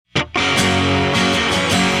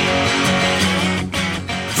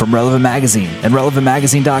From Relevant Magazine and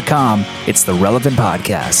RelevantMagazine.com, it's the Relevant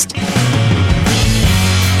Podcast.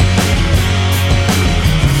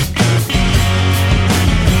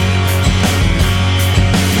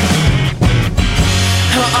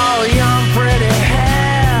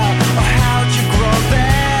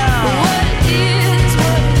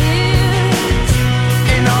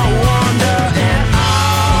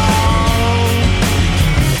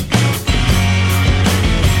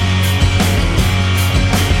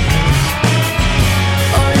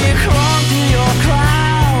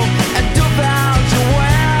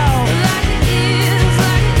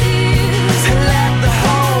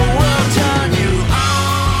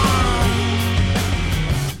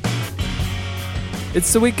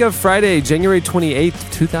 It's the week of Friday, January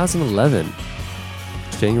 28th, 2011.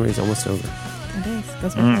 January's almost over. It is.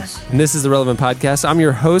 Goes by fast. And this is the Relevant Podcast. I'm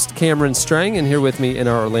your host, Cameron Strang, and here with me in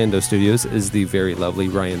our Orlando studios is the very lovely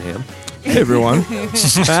Ryan Ham. Hey, everyone.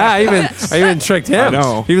 I even tricked him. I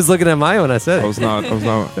know. He was looking at Maya when I said it. I was not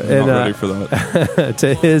ready for that.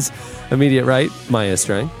 To his immediate right, Maya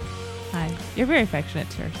Strang. Hi. You're very affectionate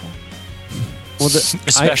to yourself. Well,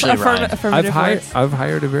 Especially Ryan. I've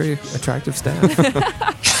hired a very attractive staff.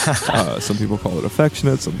 Some people call it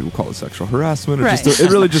affectionate. Some people call it sexual harassment. Right. It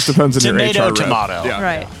really just depends on your Tomato, HR rep. tomato. Yeah.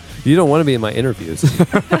 Right. You don't want to be in my interviews.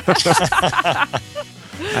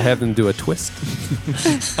 I have them do a twist.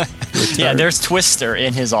 Yeah, there's Twister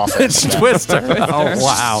in his office. Twister. Oh,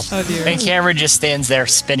 wow. Oh, dear. And Cameron just stands there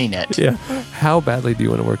spinning it. Yeah. How badly do you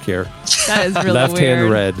want to work here? That is really Left weird.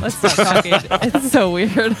 hand red. Let's stop talking. It's so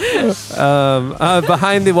weird.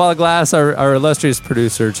 Behind the wall of glass, our illustrious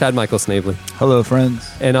producer, Chad Michael Snavely. Hello, friends.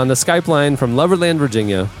 And on the Skype line from Loverland,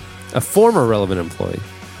 Virginia, a former Relevant employee,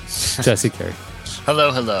 Jesse Carey.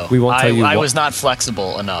 Hello, hello. We won't tell you I what- was not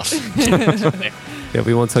flexible enough. Yeah,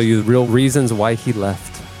 we won't tell you the real reasons why he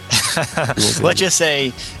left. Let's just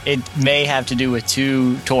say it may have to do with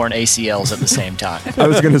 2 torn ACLs at the same time. I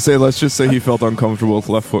was going to say, let's just say he felt uncomfortable with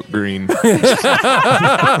left foot green. All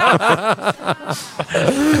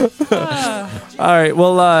right.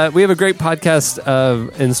 Well, we have a great podcast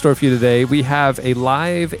in store for you today. We have a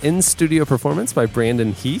live in-studio performance by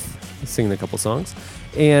Brandon Heath, singing a couple songs.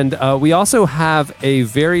 And we also have a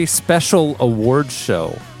very special award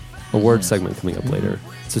segment coming up later.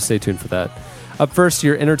 So stay tuned for that. Up first,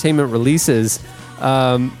 your entertainment releases.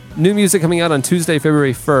 New music coming out on Tuesday,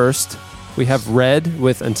 February 1st. We have Red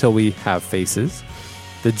with Until We Have Faces.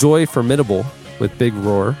 The Joy Formidable with Big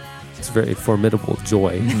Roar. It's a very formidable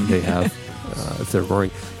joy they have if they're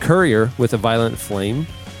roaring. Courier with A Violent Flame.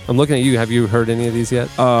 I'm looking at you. Have you heard any of these yet?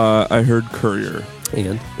 I heard Courier.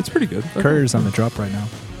 And? It's pretty good. Courier's on the drop right now.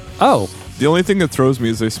 Oh. The only thing that throws me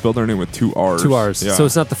is they spell their name with 2 R's. 2 R's. Yeah. So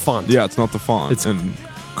it's not the font. Yeah, it's not the font. It's and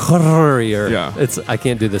Courier. Yeah. I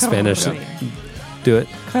can't do the Spanish. Courier. Do it.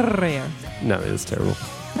 Courier. No, it is terrible.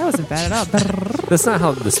 That wasn't bad at all. That's not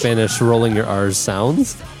how the Spanish rolling your R's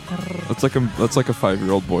sounds. that's like a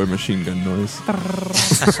 5-year-old boy machine gun noise.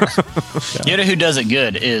 You know who does it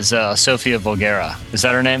good is Sofia Vergara. Is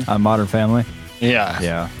that her name? Modern Family. Yeah.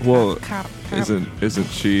 Yeah. Well,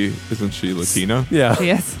 isn't she Latina? Yeah.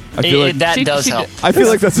 Yes. I feel like That does help. I feel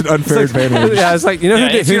like that's an unfair advantage. Yeah, it's like, you know Yeah,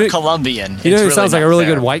 who if did, you're who, Colombian, you know who it's sounds like really a really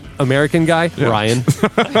not good white American guy? Yeah. Ryan.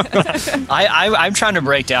 I'm trying to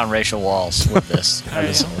break down racial walls with this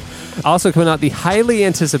episode. Also coming out, the highly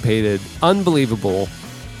anticipated, unbelievable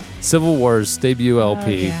Civil War's debut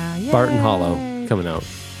LP, yeah. Yay. Barton Hollow, coming out.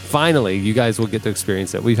 Finally, you guys will get to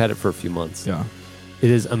experience it. We've had it for a few months. Yeah. It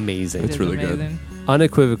is amazing. It's really good. amazing.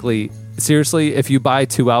 Unequivocally, seriously, if you buy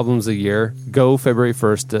 2 albums a year, go February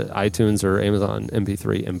 1st to iTunes or Amazon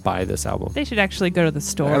MP3 and buy this album. They should actually go to the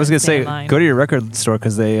store. I was going to and stay say, in line. go to your record store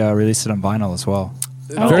because they released it on vinyl as well.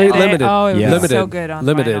 Very did they? limited. Oh, it was Yeah. limited. so good on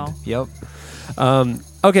limited. vinyl. Yep.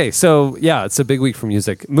 Okay, so yeah, it's a big week for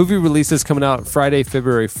music. Movie releases coming out Friday,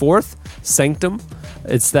 February 4th. Sanctum.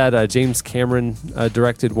 It's that James Cameron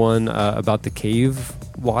directed one about the cave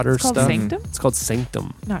water It's called stuff. Sanctum? It's called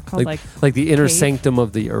Sanctum. Not called like the inner Cave? sanctum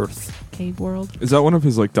of the earth. Cave World. Is that one of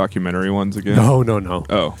his documentary ones again? No.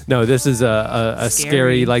 Oh. No, this is a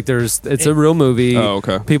scary, Scary. it's a real movie. Oh,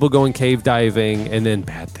 okay. People going cave diving and then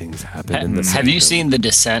bad things happen in the Have you sanctum. seen The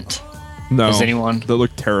Descent? No. Does anyone? That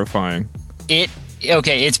looked terrifying.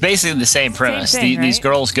 It's basically the same premise. thing, These right?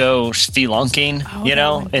 girls go spelunking,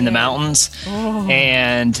 in the mountains,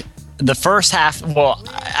 and the first half. Well,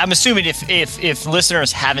 I'm assuming if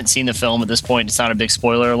listeners haven't seen the film at this point, it's not a big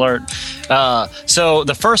spoiler alert. So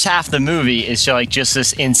the first half of the movie is just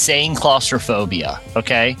this insane claustrophobia.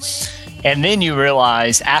 Okay. And then you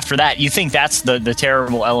realize after that, you think that's the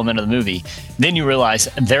terrible element of the movie. Then you realize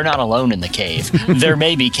they're not alone in the cave. There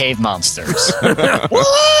may be cave monsters.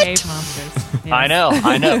 What? Cave monsters. Yes.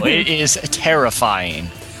 I know. It is terrifying.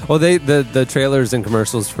 Well, the trailers and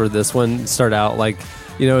commercials for this one start out like,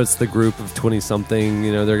 it's the group of 20-something.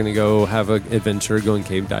 They're going to go have an adventure, going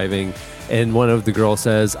cave diving. And one of the girls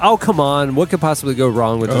says, "Oh, come on. What could possibly go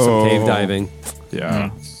wrong with just some cave diving?"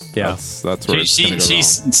 Yeah. Yeah. That's where it's gonna go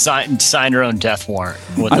She's wrong. signed her own death warrant.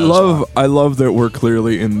 With I those love that we're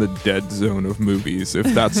clearly in the dead zone of movies. If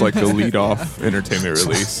that's like the lead-off entertainment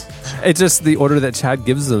release, It's just the order that Chad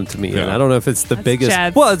gives them to me, Yeah. and I don't know if it's the That's biggest.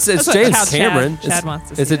 Chad's- Well, it's that's what James Chad Cameron. wants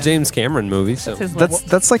to see It's a that. James Cameron movie. So, That's his level.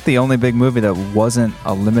 That's like the only big movie that wasn't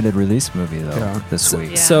a limited release movie though Yeah. this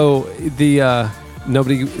week. Yeah.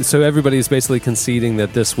 so everybody is basically conceding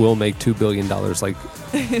that this will make $2 billion. Like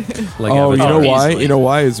oh, you Avatar. know why? easily. You know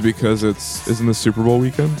why? Is because isn't the Super Bowl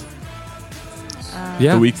weekend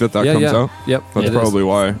Yeah. the week that Yeah, comes yeah. out? Yep, That's it is. probably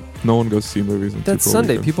why no one goes see movies. On That's Super Bowl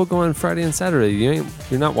Sunday. weekend. People go on Friday and Saturday.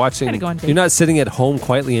 You're not watching. Gotta go on dates. You're not sitting at home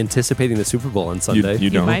quietly anticipating the Super Bowl on Sunday. You You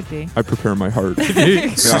don't. might be. I prepare my heart.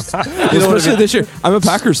 Especially this year. I'm a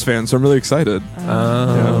Packers fan, so I'm really excited.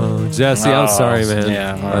 Oh, Jesse, I'm sorry, man.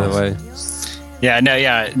 yeah. By the way,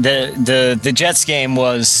 The Jets game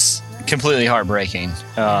was completely heartbreaking.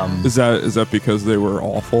 Is that because they were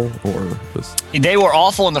awful or just? They were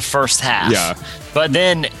awful in the first half. Yeah. But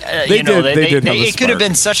then They did have a it could have spark.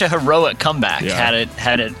 been such a heroic comeback Yeah.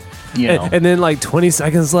 had it. and then like 20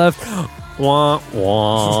 seconds left. Wah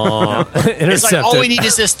wah. Intercepted. It's like all we need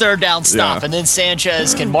is this third down stop, Yeah. and then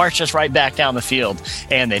Sanchez can march us right back down the field,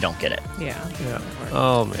 and they don't get it. Yeah.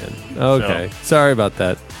 Oh man. Okay. Sorry about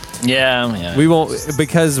that. Yeah. We won't,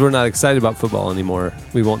 because we're not excited about football anymore.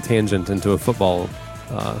 We won't tangent into a football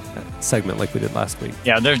segment like we did last week.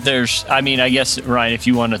 Yeah, there's. I mean, I guess Ryan, if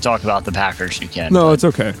you want to talk about the Packers, you can. No, but- it's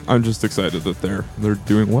okay. I'm just excited that they're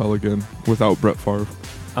doing well again without Brett Favre.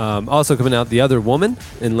 Also coming out, The Other Woman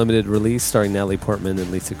in limited release, starring Natalie Portman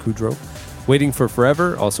and Lisa Kudrow. Waiting for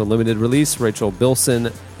Forever, also limited release, Rachel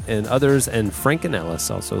Bilson and others, and Frank and Alice,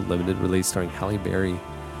 also limited release, starring Halle Berry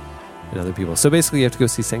and other people. So basically, you have to go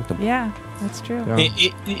see Sanctum. Yeah, that's true. Yeah.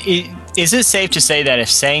 Is it safe to say that if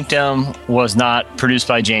Sanctum was not produced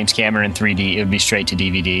by James Cameron in 3D, it would be straight to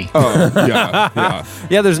DVD? Oh, yeah.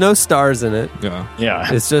 Yeah, there's no stars in it. Yeah. Yeah,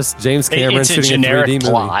 It's just James Cameron it's a shooting generic a 3D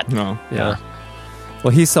movie. plot. No. Yeah.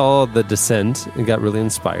 Well, he saw The Descent and got really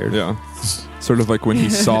inspired. Yeah. Sort of like when he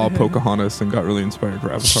saw Pocahontas and got really inspired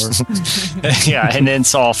for Avatar. Yeah, and then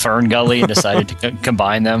saw Fern Gully and decided to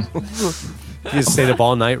combine them. He just stayed up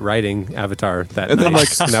all night writing Avatar that And then, night,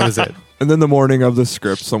 like- and that was it. And then the morning of the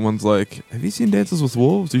script, someone's like, "Have you seen Dances with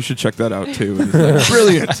Wolves? You should check that out too." And he's like,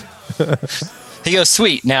 brilliant. He goes,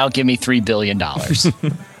 "Sweet, now give me $3 billion." All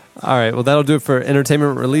right, well, that'll do it for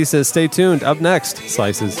entertainment releases. Stay tuned. Up next,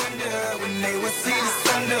 Slices.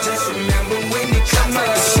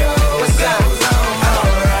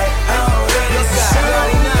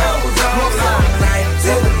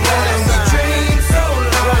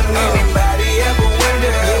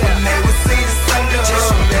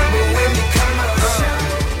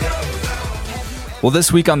 Well,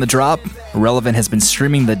 this week on The Drop, Relevant has been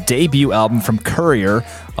streaming the debut album from Courier,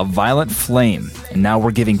 A Violent Flame. And now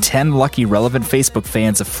we're giving 10 lucky Relevant Facebook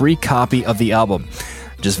fans a free copy of the album.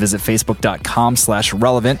 Just visit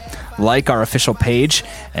facebook.com/relevant, like our official page,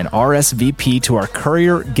 and RSVP to our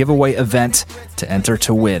Courier giveaway event to enter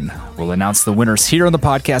to win. We'll announce the winners here on the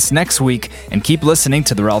podcast next week, and keep listening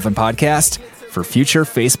to the Relevant Podcast for future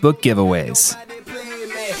Facebook giveaways.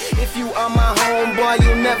 If you are my homeboy,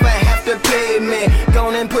 you'll never have to pay me. Go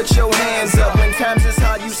on and put your hands up. When times is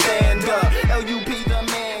hard, you stand up. LUP the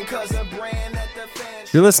man, cause a brand that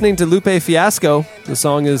defends. You're listening to Lupe Fiasco. The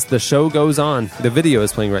song is The Show Goes On. The video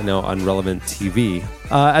is playing right now on Relevant TV.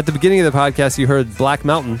 At the beginning of the podcast, you heard Black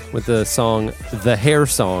Mountain with the song The Hair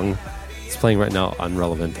Song. It's playing right now on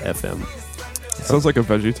Relevant FM. Sounds like a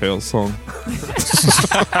VeggieTales song.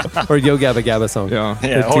 Or Yo Gabba Gabba song. Yeah.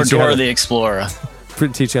 Yeah, Teach or you how Dora to- the Explorer.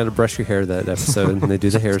 Teach you how to brush your hair that episode, and they do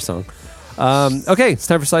the hair song. Okay, it's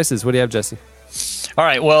time for Slices. What do you have, Jesse? All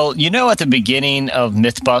right. Well, at the beginning of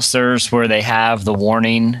Mythbusters where they have the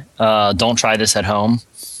warning, "Don't try this at home."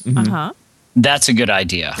 Uh-huh. That's a good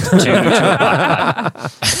idea.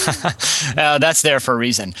 That's there for a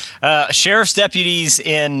reason. Sheriff's deputies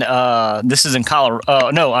in this is in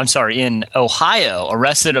Colorado. No, I'm sorry, in Ohio,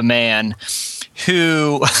 arrested a man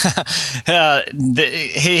who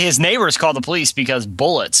his neighbors called the police because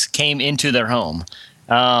bullets came into their home,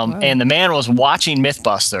 and the man was watching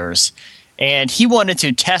Mythbusters. and he wanted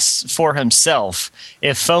to test for himself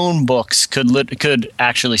if phone books could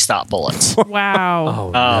actually stop bullets. Wow.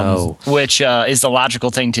 Oh, no. Which is the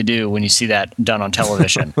logical thing to do when you see that done on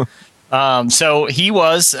television. So he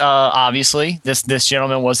was obviously this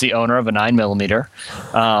gentleman was the owner of a 9mm,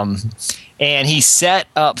 and he set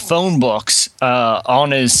up phone books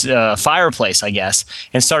on his fireplace, I guess,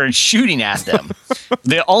 and started shooting at them.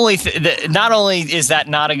 Not only is that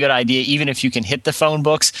not a good idea, even if you can hit the phone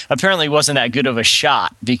books, apparently it wasn't that good of a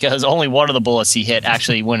shot because only one of the bullets he hit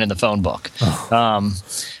actually went in the phone book.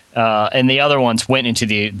 And the other ones went into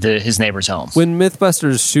his neighbor's home. When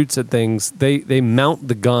Mythbusters shoots at things, they mount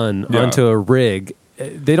the gun onto a rig.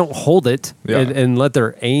 They don't hold it and let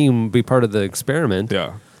their aim be part of the experiment.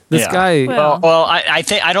 Yeah. This guy. Well,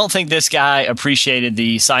 I don't think this guy appreciated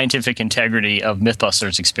the scientific integrity of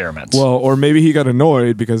Mythbusters experiments. Well, or maybe he got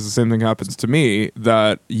annoyed because the same thing happens to me,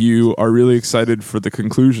 that you are really excited for the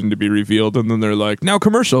conclusion to be revealed, and then they're like, now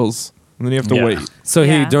commercials. And then you have to wait. So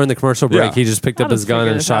he, during the commercial break, Yeah. he just picked I'll up his just gun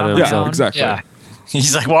figure and this shot out it on my himself. own. Exactly. Yeah.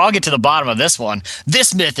 He's like, well, I'll get to the bottom of this one.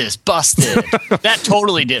 This myth is busted. That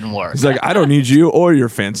totally didn't work. He's like, I don't need you or your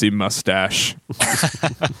fancy mustache.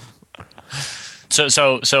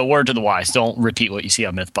 So word to the wise, don't repeat what you see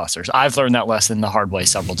on Mythbusters. I've learned that lesson the hard way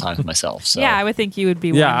several times myself. So Yeah, I would think you would be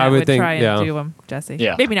Yeah, one that I would would think- try and yeah. do them, Jesse.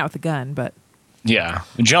 Yeah. Maybe not with a gun, but yeah,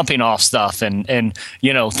 jumping off stuff and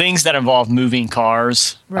things that involve moving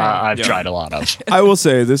cars. Right. I've tried a lot of. I will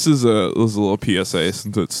say this is a little PSA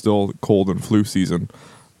since it's still cold and flu season.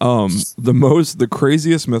 The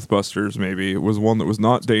craziest Mythbusters maybe was one that was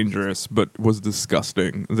not dangerous but was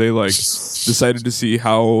disgusting. They decided to see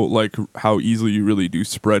how easily you really do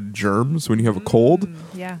spread germs when you have a cold.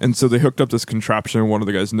 yeah. And so they hooked up this contraption in one of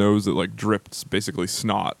the guy's nose that dripped basically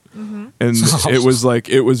snot. And it was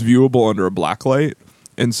viewable under a black light.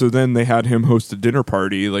 And so then they had him host a dinner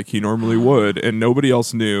party like he normally would, and nobody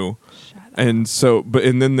else knew. And so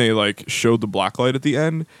and then they showed the black light at the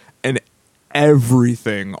end, and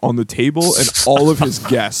everything on the table and all of his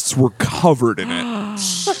guests were covered in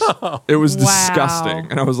it. It was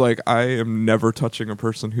disgusting. And I was like, I am never touching a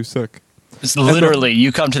person who's sick. It's literally,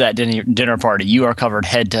 you come to that dinner party, you are covered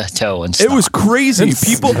head to toe and stuff. It was crazy.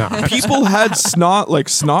 People had snot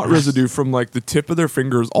residue from the tip of their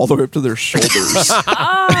fingers all the way up to their shoulders.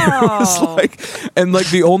 Oh. And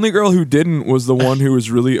the only girl who didn't was the one who was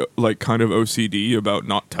really kind of OCD about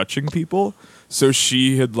not touching people. So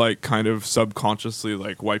she had kind of subconsciously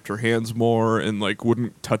wiped her hands more and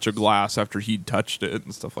wouldn't touch a glass after he'd touched it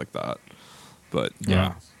and stuff like that. But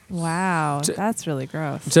yeah. Wow, that's really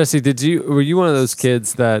gross. Jesse, were you one of those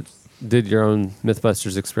kids that did your own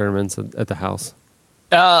Mythbusters experiments at the house?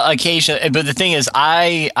 Occasionally, but the thing is,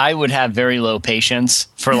 I would have very low patience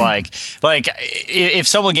for if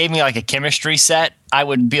someone gave me a chemistry set, I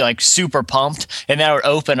would be super pumped, and then I would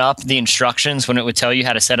open up the instructions when it would tell you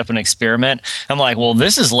how to set up an experiment. I'm like, well,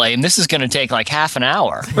 this is lame. This is going to take half an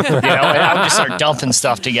hour, and I would just start dumping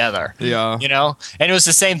stuff together. Yeah, and it was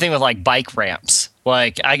the same thing with bike ramps.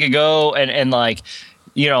 I could go and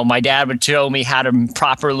my dad would show me how to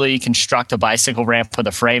properly construct a bicycle ramp with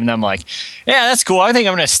a frame. And I'm like, yeah, that's cool. I think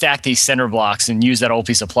I'm going to stack these cinder blocks and use that old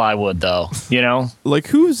piece of plywood, though.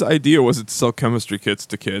 Whose idea was it to sell chemistry kits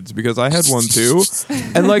to kids? Because I had one too,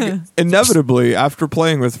 and inevitably after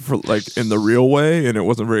playing with in the real way, and it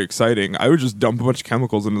wasn't very exciting, I would just dump a bunch of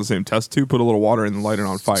chemicals into the same test tube, put a little water in, and light it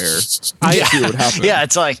on fire. See what would happen. Yeah,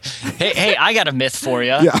 it's hey, I got a myth for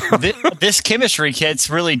you. Yeah. This chemistry kit's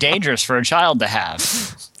really dangerous for a child to have.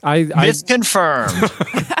 Myth confirmed.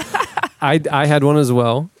 I had one as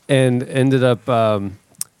well, and ended up.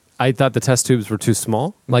 I thought the test tubes were too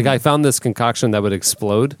small. I found this concoction that would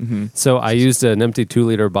explode, so I used an empty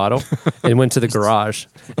 2-liter bottle and went to the garage.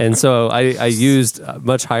 And so I used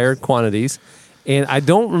much higher quantities, and I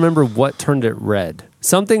don't remember what turned it red.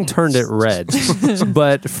 Something turned it red,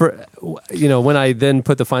 but when I then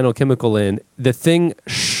put the final chemical in, the thing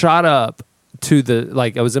shot up to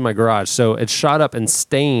I was in my garage, so it shot up and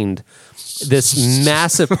stained this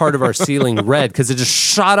massive part of our ceiling red because it just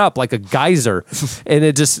shot up like a geyser, and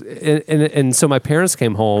it just and so my parents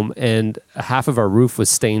came home and half of our roof was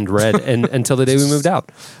stained red, and until the day we moved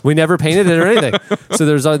out, we never painted it or anything. So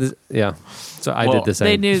there's all this, So I did the same.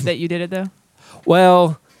 They knew that you did it though.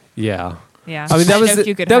 Well, yeah. Yeah, I mean that was know if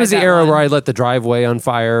you could the hide era one. where I lit the driveway on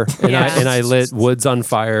fire and Yeah. I lit woods on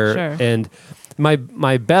fire Sure. and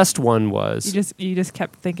my best one was You just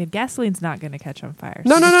kept thinking gasoline's not going to catch on fire.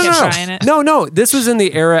 no, So no, you no, just no, kept trying it. no. This was in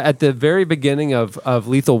the era at the very beginning of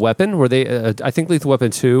Lethal Weapon, where they, I think Lethal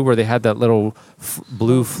Weapon 2, where they had that little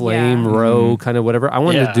blue flame row kind of whatever. I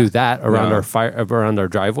wanted to do that around our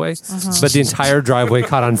driveway, but the entire driveway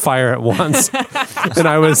caught on fire at once, and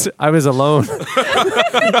I was alone.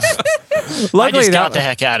 I just got the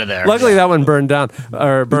heck out of there. Luckily, that one burned down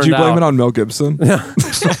or burned out. Did you blame it on Mel Gibson?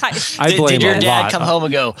 I blame Did your a dad lot. come home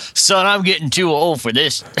and go, son, I'm getting too old for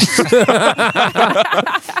this?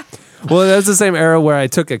 Well, that's the same era where I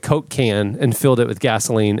took a Coke can and filled it with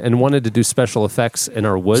gasoline and wanted to do special effects in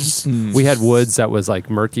our woods. We had woods that was like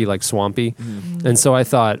murky, like swampy. And so I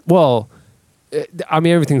thought, well, I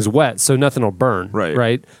mean, everything's wet, so nothing will burn.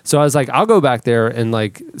 Right. So I was like, I'll go back there and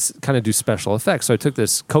like kind of do special effects. So I took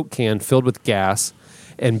this Coke can filled with gas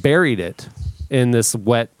and buried it in this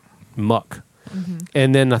wet muck.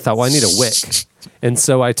 And then I thought, well, I need a wick. And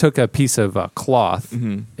so I took a piece of cloth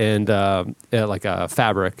and like a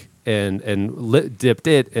fabric and dipped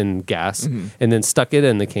it in gas and then stuck it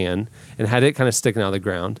in the can and had it kind of sticking out of the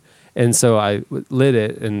ground. And so I lit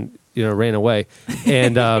it and, ran away.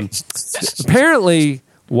 And apparently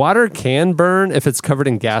water can burn if it's covered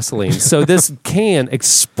in gasoline. So this can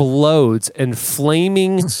explodes and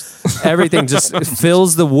flaming everything just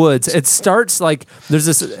fills the woods. It starts like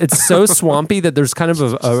it's so swampy that there's kind of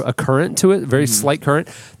a current to it, very slight current.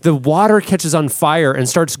 The water catches on fire and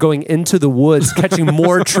starts going into the woods, catching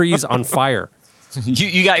more trees on fire.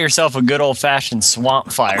 You got yourself a good old-fashioned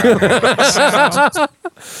swamp fire.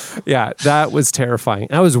 Yeah, that was terrifying.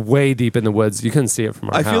 I was way deep in the woods. You couldn't see it from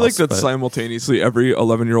our house. I feel like that's simultaneously every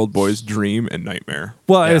 11-year-old boy's dream and nightmare.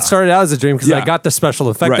 Well, it started out as a dream because I Yeah. got the special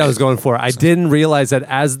effect I was going for. I didn't realize that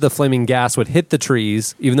as the flaming gas would hit the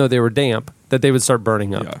trees, even though they were damp, that they would start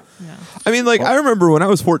burning up. Yeah. I mean, like, I remember when I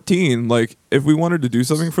was 14, like, if we wanted to do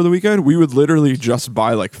something for the weekend, we would literally just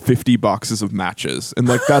buy, like, 50 boxes of matches. And,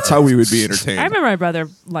 like, that's how we would be entertained. I remember my brother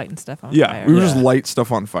lighting stuff on Yeah, fire. we would just light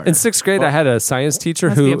stuff on fire. In sixth grade, I had a science teacher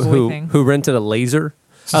Must be a boy thing. who rented a laser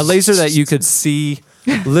that you could see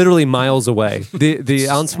literally miles away. The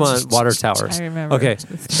Altamont water tower. I remember. Okay,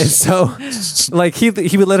 and so like he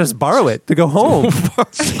would let us borrow it to go home.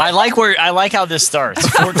 I like how this starts.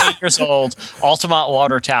 14 years old, Altamont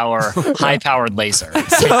water tower, high-powered laser.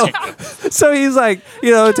 So he's like,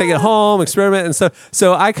 take it home, experiment, and stuff.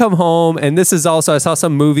 So I come home, and this is also I saw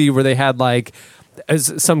some movie where they had like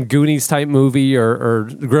some Goonies type movie or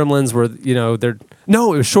Gremlins where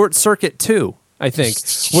it was Short Circuit 2. I think,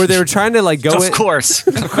 where they were trying to like go in. Of course.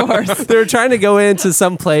 They were trying to go into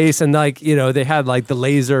some place and like, they had like the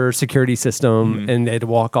laser security system and they'd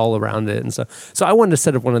walk all around it and stuff. So I wanted to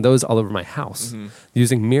set up one of those all over my house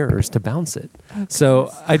using mirrors to bounce it.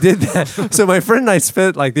 So I did that. So my friend and I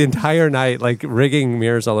spent like the entire night like rigging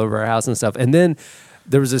mirrors all over our house and stuff. And then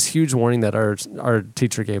there was this huge warning that our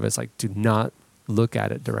teacher gave us, like, do not look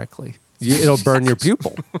at it directly. It'll burn your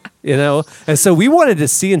pupil, And so we wanted to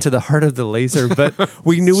see into the heart of the laser, but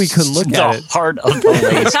we knew we couldn't look at it. The heart of the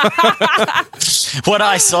laser. What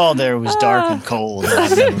I saw there was dark and cold. In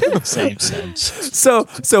the same sense.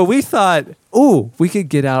 So we thought, we could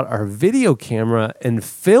get out our video camera and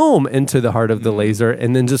film into the heart of the laser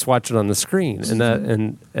and then just watch it on the screen. And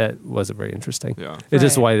that wasn't very interesting. Yeah. It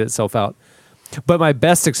just widened itself out. But my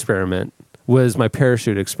best experiment was my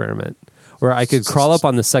parachute experiment, where I could crawl up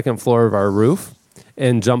on the second floor of our roof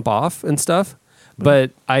and jump off and stuff. But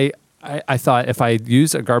I thought if I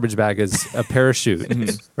use a garbage bag as a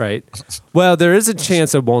parachute, right? Well, there is a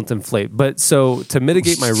chance it won't inflate. But so to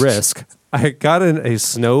mitigate my risk, I got in a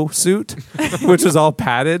snow suit, which was all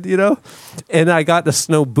padded, and I got the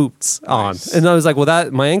snow boots on. And I was like, well,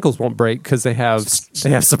 my ankles won't break because they have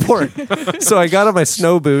support. So I got on my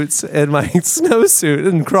snow boots and my snow suit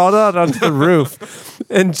and crawled out onto the roof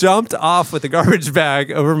and jumped off with a garbage bag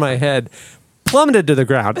over my head. Plummeted to the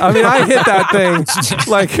ground. I mean, I hit that thing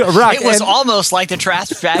like a rock. It was almost like the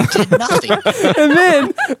trash bag did nothing.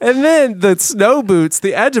 and then the snow boots,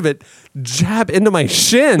 the edge of it, jab into my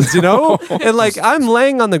shins, and like I'm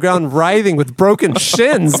laying on the ground writhing with broken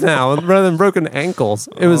shins now rather than broken ankles.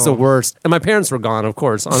 It was the worst. And my parents were gone, of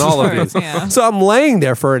course, on all of these. Yeah. So I'm laying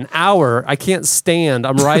there for an hour. I can't stand.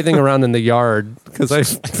 I'm writhing around in the yard because I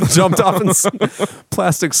jumped off in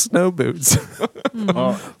plastic snow boots.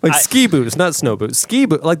 Like ski boots, not snow boots. Ski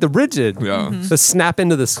boot, like the rigid. Yeah. The snap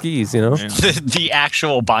into the skis, The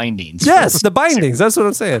actual bindings. Yes, the bindings. That's what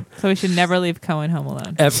I'm saying. So we should never leave Cohen home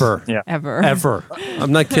alone. Ever. Yeah. Ever.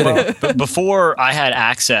 I'm not kidding. But before I had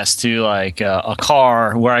access to like a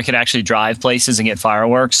car where I could actually drive places and get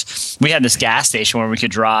fireworks, we had this gas station where we could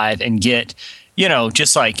drive and get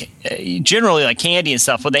just like generally like candy and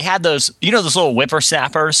stuff. But they had those, those little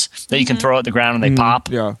whippersnappers that you can throw at the ground and they pop.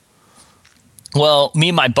 Yeah. Well, me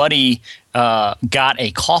and my buddy got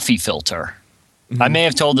a coffee filter. I may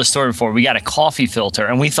have told this story before. We got a coffee filter,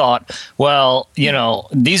 and we thought, well,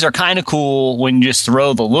 these are kind of cool when you just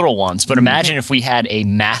throw the little ones. But imagine if we had a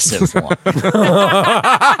massive one. like,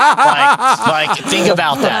 think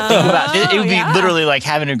about that. Think about it. It would be literally like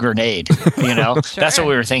having a grenade. That's what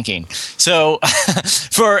we were thinking. So,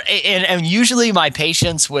 and usually my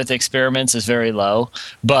patience with experiments is very low,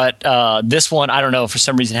 but this one, I don't know, for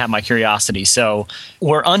some reason, had my curiosity. So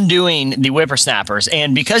we're undoing the whippersnappers,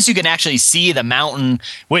 and because you can actually see the mountain,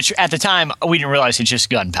 which at the time we didn't realize it's just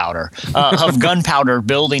gunpowder, of gunpowder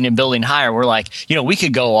building and building higher. We're like, we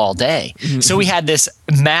could go all day. So we had this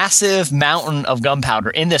massive mountain of gunpowder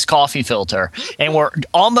in this coffee filter, and we're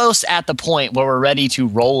almost at the point where we're ready to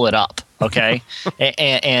roll it up, okay,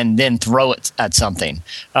 and then throw it at something,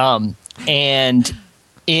 and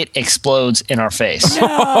it explodes in our face.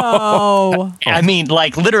 No. I mean,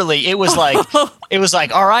 like literally, it was like,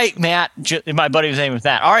 all right, Matt. My buddy's name was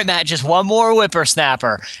Matt. All right, Matt, just one more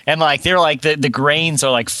whippersnapper, and like they're like the grains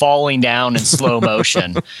are like falling down in slow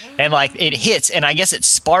motion, and like it hits, and I guess it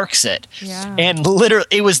sparks it, and literally,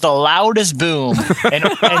 it was the loudest boom, and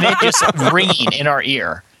it just ringing in our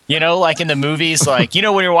ear. Like in the movies, like, when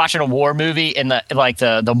you're watching a war movie and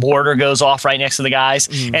the mortar goes off right next to the guys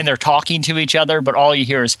and they're talking to each other, but all you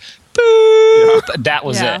hear is boop. Yeah. That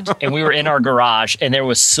was it. And we were in our garage and there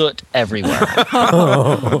was soot everywhere.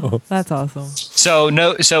 That's awesome. So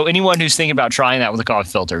anyone who's thinking about trying that with a coffee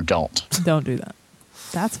filter, don't do that.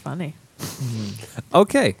 That's funny.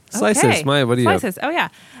 Okay. Slices. Maya, what do you have? Oh, yeah.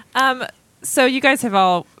 So you guys have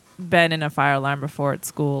all been in a fire alarm before at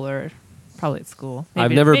school or... Probably at school. I've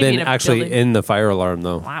never been actually in the fire alarm,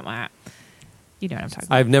 though. Wah, wah. You know what I'm talking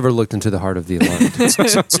about. I've never looked into the heart of the alarm.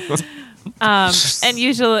 And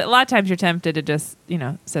usually, a lot of times you're tempted to just,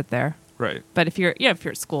 sit there. Right. But if you're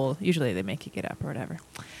at school, usually they make you get up or whatever.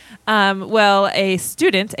 Well, a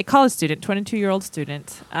college student, 22-year-old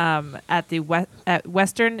student at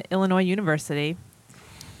Western Illinois University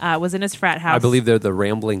was in his frat house. I believe they're the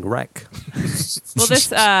Rambling Wreck. Well, this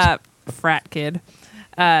frat kid...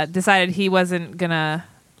 decided he wasn't gonna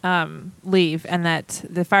leave, and that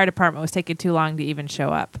the fire department was taking too long to even show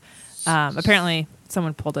up. Apparently,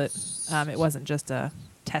 someone pulled it. It wasn't just a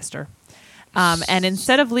tester. And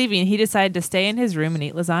instead of leaving, he decided to stay in his room and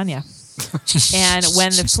eat lasagna. And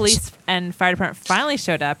when the police and fire department finally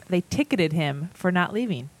showed up, they ticketed him for not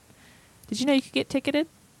leaving. Did you know you could get ticketed?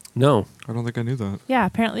 No. I don't think I knew that. Yeah,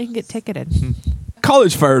 apparently you can get ticketed.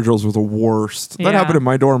 College fire drills were the worst. That happened in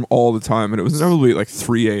my dorm all the time, and it was normally like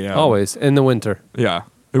 3 a.m. Always. In the winter. Yeah.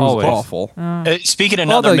 It was Always. awful. Speaking of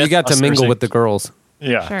another Although you got to mingle with the girls.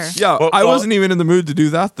 Yeah. Sure. Yeah, I wasn't even in the mood to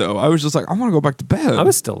do that, though. I was just like, I want to go back to bed. I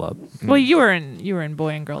was still up. Well, you were in boy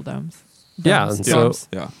and girl domes. Yeah. And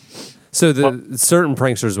so the certain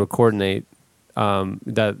pranksters would coordinate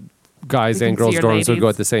that guys and girls' dorms would go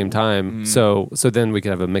at the same time. So then we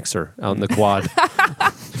could have a mixer out in the quad.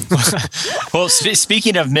 Well,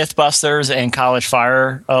 speaking of Mythbusters and college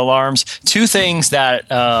fire alarms, two things that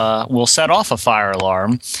will set off a fire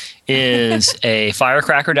alarm is a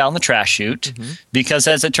firecracker down the trash chute, because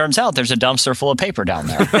as it turns out, there's a dumpster full of paper down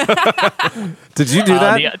there. Did you do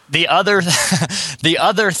that? The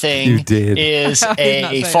other thing is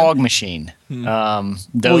a fog machine.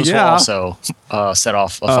 Those will also set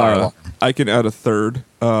off a fire alarm. I can add a third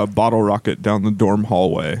bottle rocket down the dorm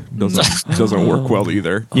hallway. Doesn't work well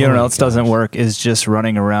either. You know what else doesn't work is just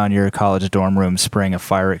running around your college dorm room spraying a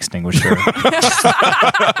fire extinguisher.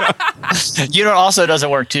 You know what also doesn't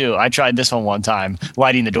work too? I tried this one time,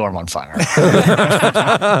 lighting the dorm on fire.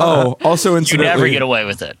 Also incidentally, you never get away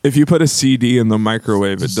with it. If you put a CD in the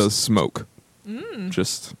microwave, it does smoke.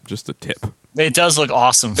 Just a tip. It does look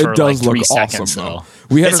awesome for like 3 seconds, though.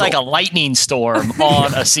 It's like a lightning storm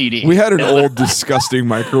on a CD. We had an old, disgusting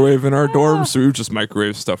microwave in our dorm, so we would just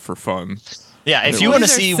microwave stuff for fun. Yeah, if you want to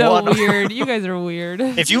see one, weird. You guys are weird.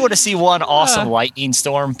 If you want to see one awesome lightning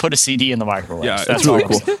storm, put a CD in the microwave. Yeah, that's really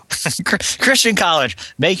cool. Christian college,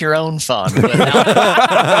 make your own fun.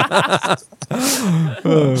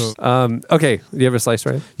 Okay, do you have a slice,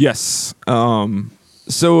 right? Yes.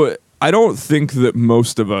 So I don't think that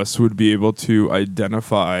most of us would be able to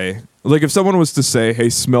identify. Like, if someone was to say, hey,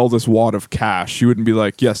 smell this wad of cash, you wouldn't be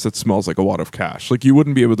like, yes, that smells like a wad of cash. Like, you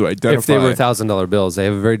wouldn't be able to identify. If they were $1,000 bills, they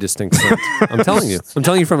have a very distinct scent. I'm telling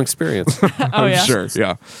you from experience. Oh, yeah? Sure,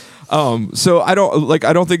 yeah. So I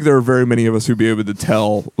don't think there are very many of us who'd be able to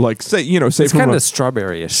tell, say It's from kind a- of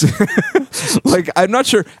strawberry-ish. I'm not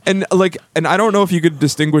sure, and I don't know if you could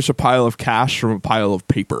distinguish a pile of cash from a pile of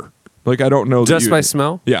paper. I don't know. Just by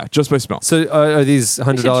smell? Yeah, just by smell. So are these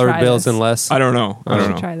 $100 try bills this. and less? I don't know. I We don't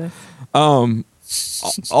should know. try this.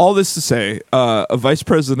 All this to say, a vice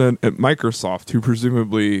president at Microsoft, who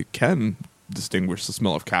presumably can distinguish the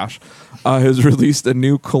smell of cash, has released a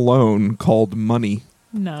new cologne called Money,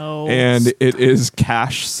 No. and it is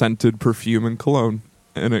cash-scented perfume and cologne,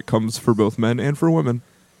 and it comes for both men and for women.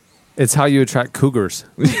 It's how you attract cougars.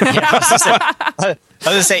 I was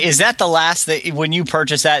gonna say, is that the last that when you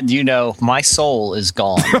purchase that, do you know my soul is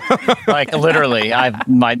gone? Literally,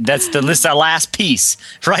 that's the last piece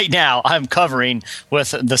right now. I'm covering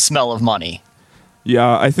with the smell of money.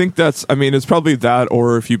 Yeah, I think it's probably that,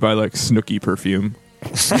 or if you buy Snooki perfume.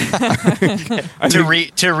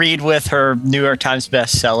 To read with her New York Times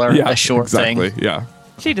bestseller, Yeah, A Short exactly. Thing. Yeah,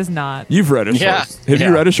 She does not. you've read a short. Yeah, Have yeah.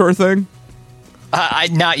 you read A Short Thing? I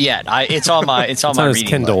not yet. It's on my It's on his reading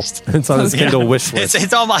Kindle. list. It's on his Kindle wish list.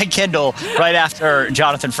 It's on my Kindle right after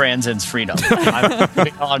Jonathan Franzen's Freedom. I'm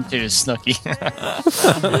moving on to Snooki.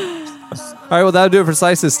 All right, well, that'll do it for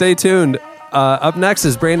Slices. Stay tuned. Up next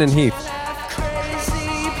is Brandon Heath.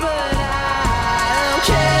 Crazy, but I don't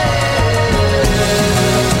care.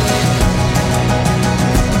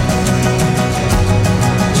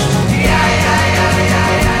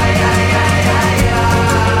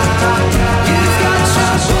 You've got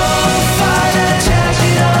your bullfighter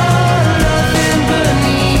jacket on, nothing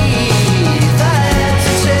beneath. I had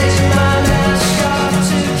to take my mask off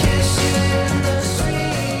to kiss you in the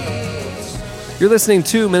streets. You're listening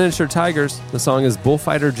to Miniature Tigers. The song is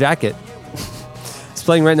Bullfighter Jacket. It's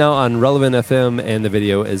playing right now on Relevant FM, and the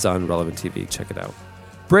video is on Relevant TV. Check it out.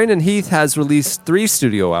 Brandon Heath has released 3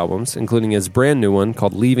 studio albums, including his brand new one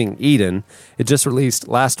called Leaving Eden. It just released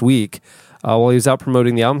last week. While he was out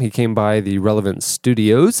promoting the album, he came by the Relevant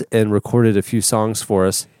Studios and recorded a few songs for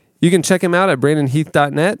us. You can check him out at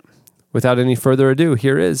brandonheath.net. Without any further ado,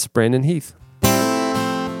 here is Brandon Heath.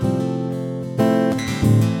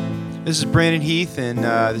 This is Brandon Heath, and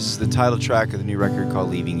this is the title track of the new record called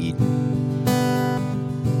Leaving Eden.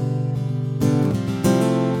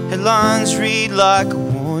 Headlines read like a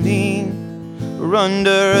warning, we're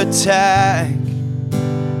under attack.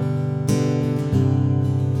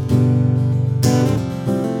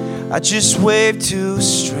 I just waved to a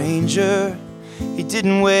stranger, he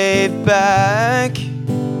didn't wave back.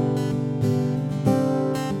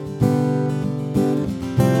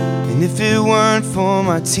 And if it weren't for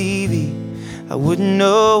my TV, I wouldn't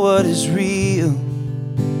know what is real.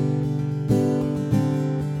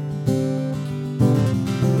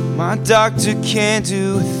 My doctor can't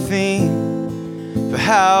do a thing for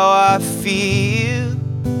how I feel.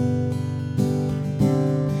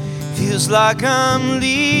 Feels like I'm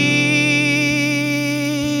leaving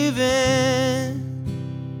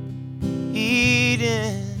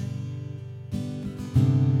Eden.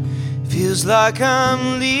 Feels like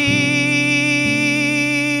I'm leaving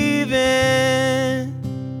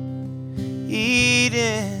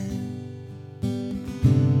Eden.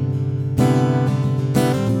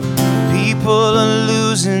 People are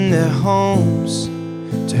losing their homes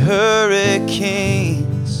to hurricanes.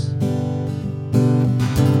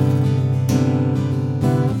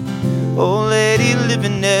 Old lady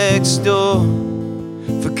living next door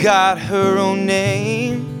forgot her own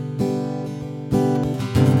name.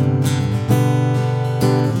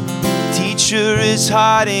 Teacher is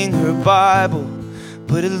hiding her Bible,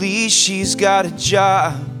 but at least she's got a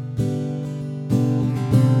job.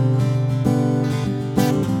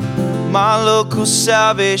 My local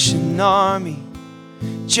Salvation Army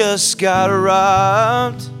just got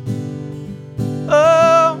robbed.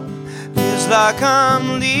 Oh, feels like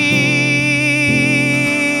I'm leaving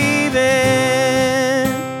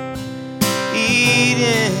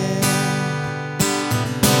Eden.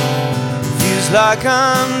 Feels like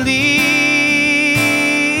I'm leaving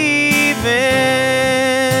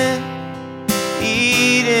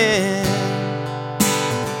Eden.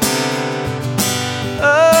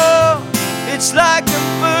 Oh, it's like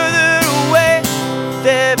I'm further away with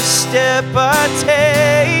every step I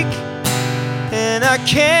take, and I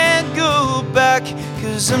can't go back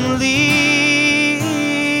 'cause I'm leaving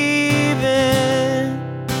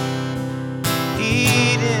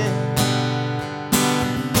Eden.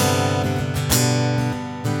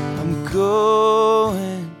 I'm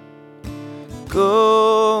going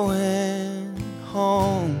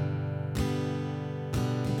home.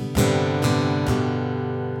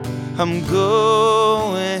 I'm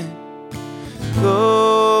going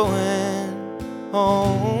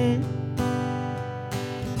home.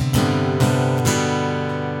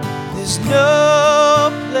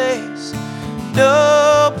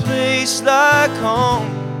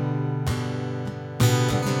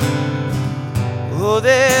 Oh,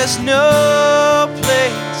 there's no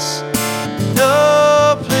place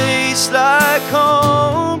like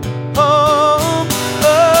home, home.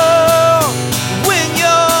 Oh, when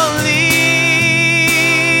you're leaving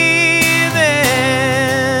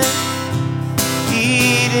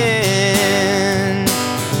Eden,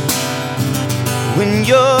 when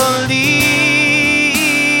you're leaving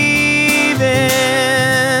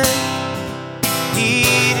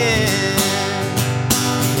Eden.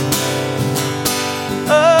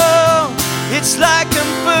 Oh, it's like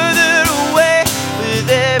I'm further away with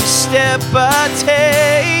every step I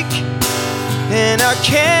take, and I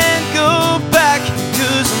can't go back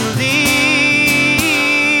 'cause I'm leaving.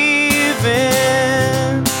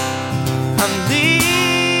 I'm leaving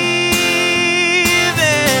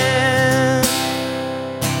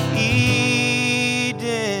Eden.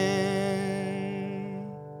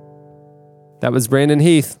 That was Brandon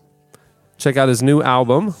Heath. Check out his new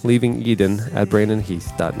album, Leaving Eden, at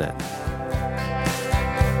brandonheath.net.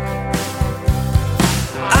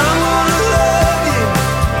 I'm gonna love you,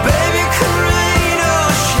 baby, come rain or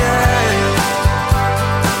shine.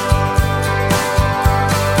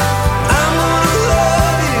 I'm gonna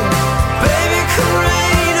love you, baby, come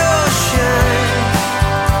rain or shine.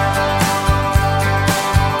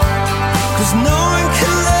 'Cause no one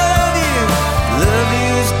can love you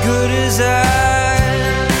as good as I.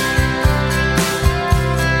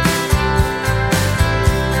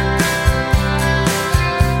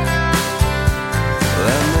 Well, I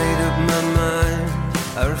made up my mind,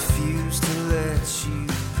 I refuse to let you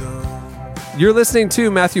go. You're listening to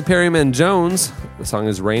Matthew Perryman Jones. The song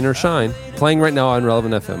is Rain or Shine, playing right now on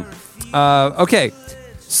Relevant FM. Okay,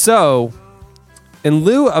 so in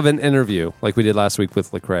lieu of an interview like we did last week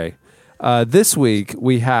with Lecrae, this week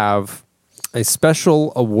we have a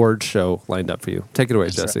special award show lined up for you. Take it away,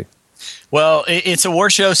 Jesse. Well, it's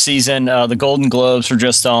award show season. The Golden Globes are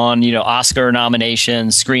just on. Oscar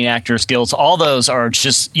nominations, Screen Actors Guilds. All those are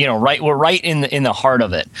just right. We're right in the heart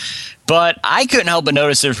of it. But I couldn't help but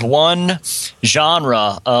notice there's one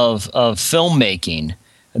genre of filmmaking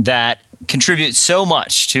that contributes so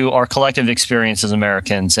much to our collective experience as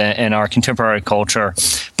Americans and our contemporary culture,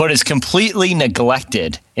 but is completely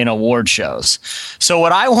neglected in award shows. So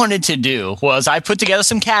what I wanted to do was I put together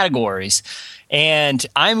some categories, and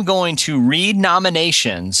I'm going to read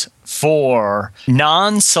nominations for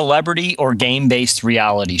non-celebrity or game-based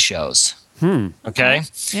reality shows. Okay.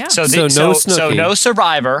 Yeah. So no Snooki. so no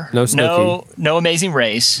Survivor, No Snooki. no Amazing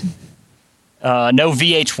Race, no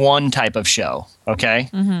VH1 type of show. Okay.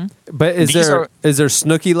 But is These there are-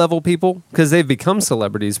 Snooki level people? Because they've become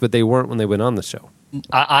celebrities, but they weren't when they went on the show.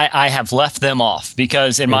 I have left them off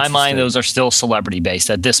because in my mind Interesting. those are still celebrity based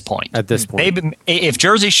at this point. At this point. Maybe if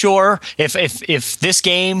Jersey Shore, if this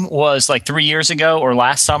game was like 3 years ago or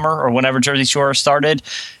last summer or whenever Jersey Shore started,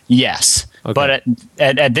 yes. Okay. But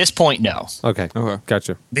at this point, no. Okay.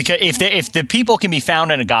 Gotcha. Because if the people can be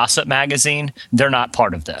found in a gossip magazine, they're not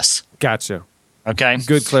part of this. Gotcha. Okay.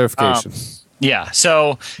 Good clarification. Yeah.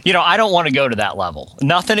 So, I don't want to go to that level.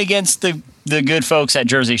 Nothing against the good folks at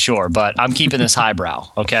Jersey Shore, but I'm keeping this highbrow.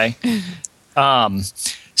 Okay.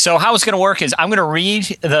 So how it's going to work is I'm going to read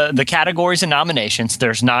the categories and nominations.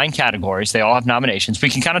 There's 9 categories. They all have nominations. We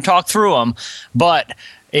can kind of talk through them, but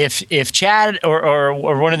if Chad or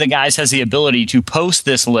one of the guys has the ability to post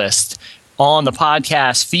this list on the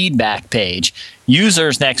podcast feedback page,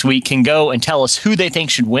 users next week can go and tell us who they think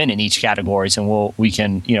should win in each categories, and we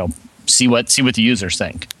can see what the users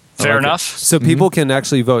think. Fair enough. So people can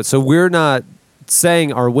actually vote. So we're not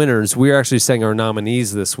saying our winners. We're actually saying our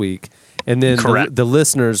nominees this week. And then Correct. the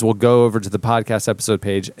listeners will go over to the podcast episode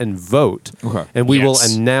page and vote. Okay. And we will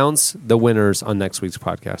Yes. announce the winners on next week's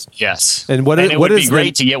podcast. Yes. And what it what would is be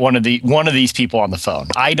great to get one of these people on the phone.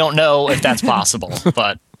 I don't know if that's possible,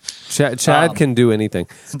 but Chad can do anything.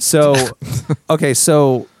 So, okay,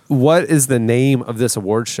 so what is the name of this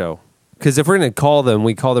award show? Because if we're going to call them,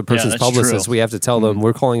 we call the person's that's publicist. true. We have to tell them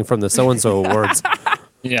we're calling from the so-and-so awards.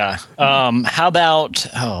 yeah. How about,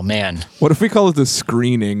 oh man. What if we call it the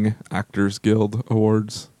Screening Actors Guild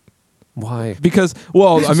Awards? Why? Because,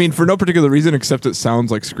 well, I mean, for no particular reason except it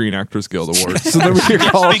sounds like Screen Actors Guild Awards. So then we could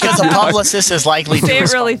call it. Because a publicist is likely to Say it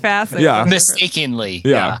respond really fast. Yeah. mistakenly.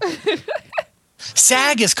 Yeah.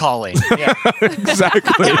 SAG is calling. Yeah. Exactly.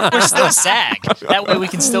 We're still SAG. That way we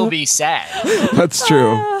can still be SAG. That's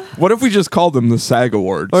true. What if we just called them the SAG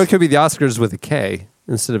Awards? Or it could be the Oscars with a K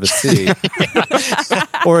instead of a C.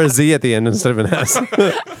 Or a Z at the end instead of an S.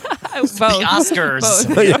 Both. The Oscars.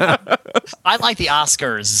 Both. I like the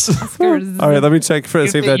Oscars. All right, let me check for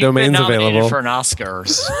see if that You've been domain's nominated available. for an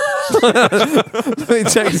Oscars. Let me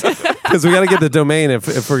check because we got to get the domain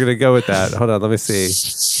if we're gonna go with that. Hold on, let me see.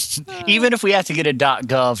 Even if we have to get a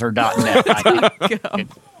 .gov or .net, I think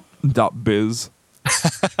 .biz.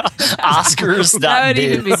 Oscars. That would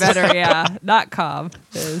even be better, yeah. .com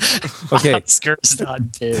is. Okay,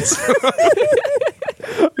 Oscars.biz.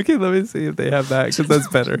 okay, let me see if they have that because that's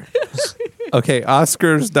better. Okay,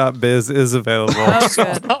 Oscars.biz is available. Oh,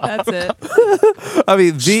 good. That's it. I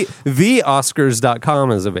mean, the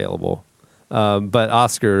Oscars.com is available, but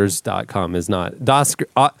Oscars.com is not. The Oscar,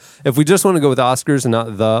 if we just want to go with Oscars and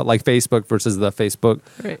not the, like Facebook versus the Facebook,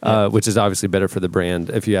 Right. which is obviously better for the brand,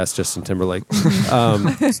 if you ask Justin Timberlake,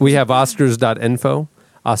 we have Oscars.info,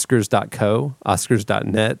 Oscars.co,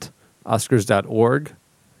 Oscars.net, Oscars.org,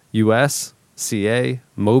 US, CA,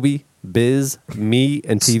 Mobi, Biz, Me,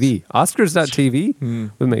 and TV. Oscars.tv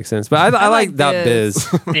would make sense. But I like .biz.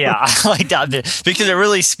 Yeah, I like .biz because it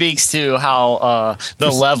really speaks to how the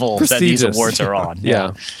level that these Prestigious. awards are on.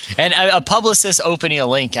 Yeah. And a publicist opening a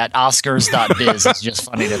link at Oscars.biz is just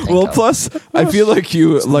funny to think Well, of. plus, I feel like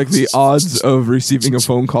the odds of receiving a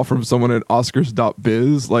phone call from someone at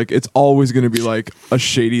Oscars.biz, like, it's always going to be like a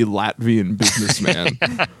shady Latvian businessman.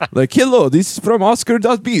 Like, hello, this is from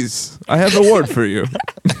Oscar.biz. I have an award for you.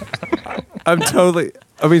 I'm totally.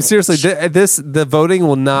 I mean, seriously, the voting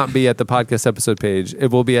will not be at the podcast episode page. It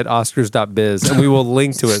will be at Oscars.biz, and we will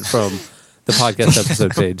link to it from the podcast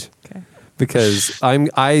episode page. Okay. Because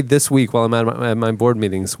I this week while I'm at my board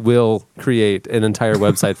meetings will create an entire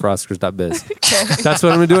website for Oscars.biz. That's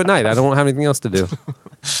what I'm going to do at night. I don't have anything else to do.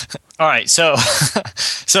 All right, so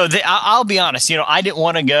I'll be honest. I didn't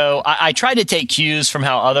want to go. I tried to take cues from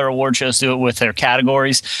how other award shows do it with their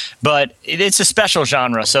categories, but it's a special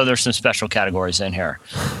genre, so there's some special categories in here.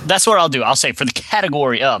 That's what I'll do. I'll say for the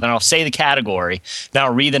category of, and I'll say the category. Then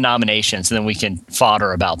I'll read the nominations, and then we can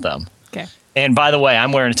fodder about them. Okay. And by the way,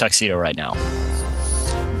 I'm wearing a tuxedo right now.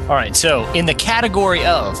 All right, so in the category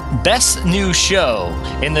of Best New Show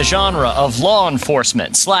in the genre of law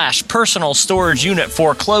enforcement / personal storage unit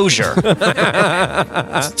foreclosure,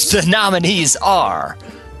 the nominees are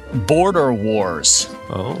Border Wars,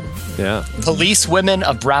 Oh, yeah. Police Women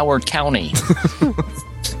of Broward County,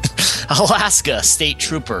 Alaska State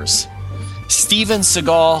Troopers, Steven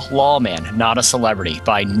Seagal Lawman, not a celebrity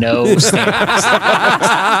by no standards,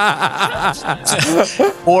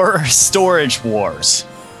 or Storage Wars.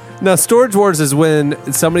 Now, Storage Wars is when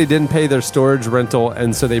somebody didn't pay their storage rental,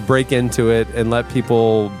 and so they break into it and let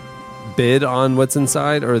people bid on what's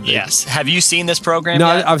inside. Or Yes. Have you seen this program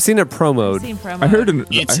No, yet? I've seen it promoed. Seen promo. I heard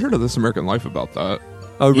It's- of This American Life about that.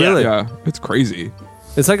 Oh, really? Yeah, it's crazy.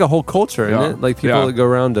 It's like a whole culture, isn't Yeah. it? Like people Yeah. that go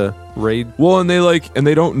around to raid. Well, and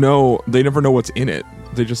they don't know, they never know what's in it.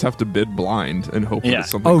 They just have to bid blind and hope Yeah.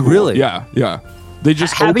 it's something Oh, cool. really? Yeah, yeah. They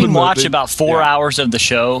just Having open watched they- about 4 yeah. hours of the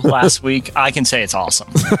show last week, I can say it's awesome.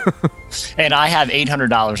 And I have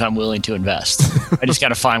 $800 I'm willing to invest. I just got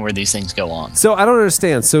to find where these things go on. So I don't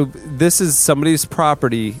understand. So this is somebody's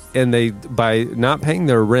property, and they, by not paying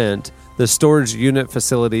their rent, the storage unit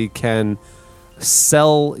facility can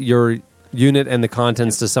sell your unit and the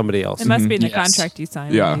contents to somebody else. It must be in the Yes. contract you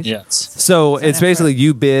signed. Yeah. when you- Yes. So Sign it's up for basically it.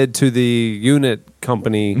 you bid to the unit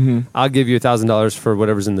company. I'll give you $1,000 for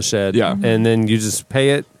whatever's in the shed. Yeah. And then you just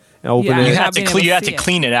pay it and open Yeah. it. You Not have to being able to you have see to it.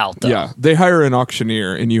 clean it out, though. Yeah, they hire an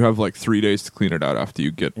auctioneer, and you have like 3 days to clean it out after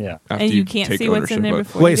you get. Yeah. After And you can't take see what's in ownership there of it.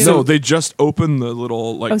 before Wait, you do so it? They just open the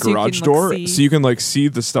little like Oh, so you garage can, door, see. so you can like see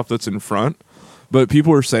the stuff that's in front. But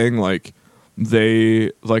people were saying like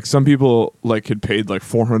they like some people like had paid like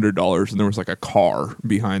 $400, and there was like a car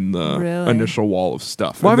behind the Really? initial wall of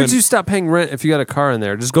stuff. Why And would then- you stop paying rent if you got a car in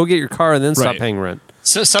there? Just go get your car and then stop Right. paying rent.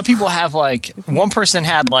 So some people have like, one person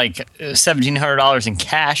had like $1,700 in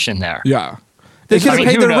cash in there. Yeah, They could I have mean,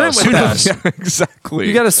 paid who their knows? rent with Who that. knows? yeah, exactly.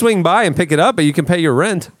 You got to swing by and pick it up, but you can pay your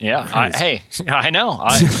rent. Yeah. Hey, I know.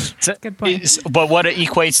 Good point. But what it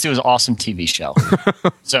equates to is an awesome TV show.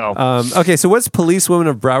 So Okay, so what's Police Women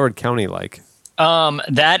of Broward County like?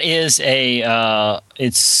 that is the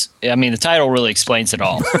title really explains it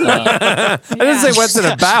all. I didn't say what's it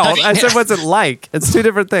about. I said what's it like. It's two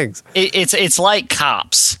different things. It's like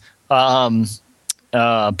Cops. But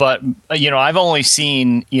I've only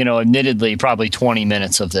seen, admittedly, probably 20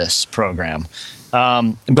 minutes of this program.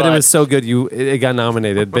 But it was so good, it got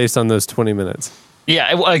nominated based on those 20 minutes.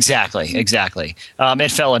 Yeah, exactly.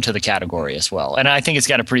 It fell into the category as well, and I think it's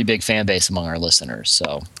got a pretty big fan base among our listeners.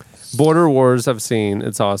 So, Border Wars, I've seen.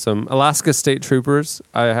 It's awesome. Alaska State Troopers,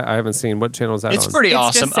 I haven't seen. What channel is that it's on? pretty It's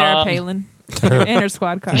awesome. just Sarah Palin. and her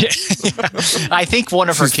squad car. I think one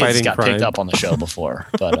of her She's kids fighting got crime. picked up on the show before,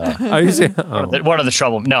 but Are you saying? Oh. one of the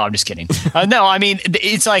trouble. No, I'm just kidding. No, I mean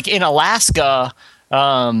it's like in Alaska.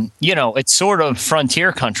 It's sort of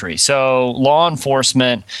frontier country. So law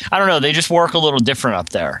enforcement, I don't know, they just work a little different up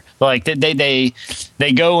there. Like they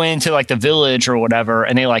go into like the village or whatever,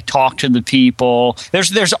 and they like talk to the people.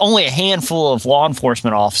 There's only a handful of law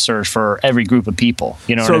enforcement officers for every group of people.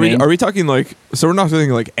 You know So what I mean? are we talking like? So we're not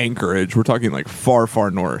talking like Anchorage. We're talking like far, far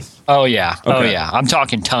north. Oh yeah. Oh Okay. yeah. I'm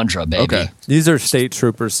talking tundra, baby. Okay. These are state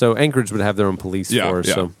troopers, so Anchorage would have their own police Yeah, force.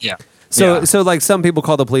 yeah. So. Yeah. So, Yeah. so like some people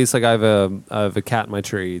call the police. Like I have a cat in my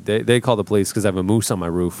tree. They call the police because I have a moose on my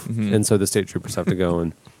roof, and so the state troopers have to go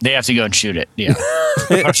and. They have to go and shoot it. Yeah.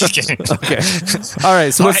 I'm just kidding. Okay. All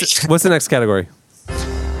right. So All what's the next category?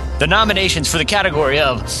 The nominations for the category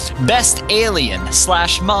of Best Alien /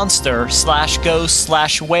 Monster / Ghost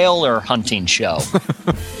 / Whaler Hunting Show.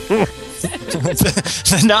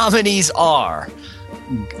 The nominees are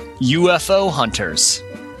UFO Hunters,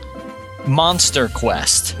 Monster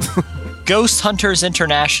Quest, Ghost Hunters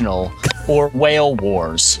International, or Whale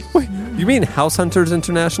Wars. You mean House Hunters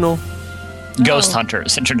International? Ghost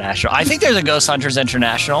Hunters International. I think there's a Ghost Hunters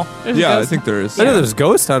International. Yeah, I think there is. I know there's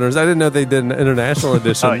Ghost Hunters. I didn't know they did an international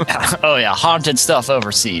edition. Oh yeah, haunted stuff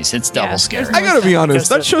overseas. It's double Yeah, scary. there's I gotta be honest.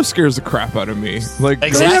 That Because- show scares the crap out of me. Like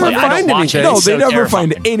Exactly. never I don't find watch it. anything. No, It's they so never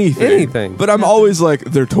find terrifying. anything. But I'm always like,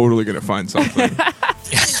 they're totally gonna find something.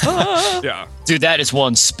 Yeah. Dude, that is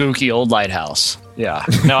one spooky old lighthouse. Yeah.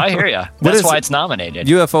 No, I hear you. That's is- why it's nominated.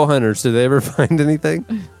 UFO Hunters. Did they ever find anything?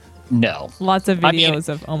 No. Lots of I mean- videos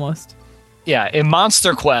of almost. Yeah, in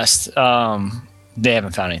Monster Quest, they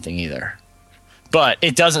haven't found anything either. But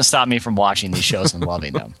it doesn't stop me from watching these shows and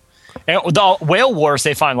loving them. And the Whale Wars,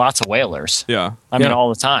 they find lots of whalers. Yeah. I mean, Yeah. all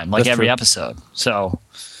the time, like That's every true. episode. So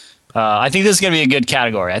I think this is going to be a good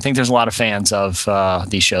category. I think there's a lot of fans of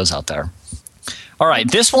these shows out there. All right,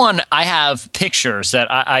 this one I have pictures that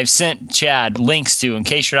I've sent Chad links to in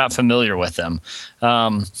case you're not familiar with them.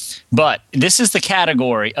 But this is the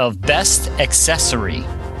category of Best Accessory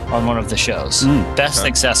on one of the shows. Best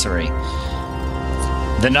Accessory.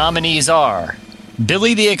 The nominees are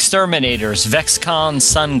Billy the Exterminator's VexCon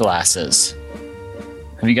sunglasses.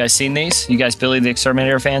 Have you guys seen these? You guys Billy the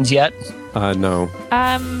Exterminator fans yet? No.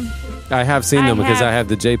 Um, I have seen I them because have- I have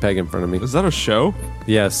the JPEG in front of me. Is that a show?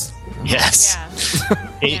 Yes. Yes.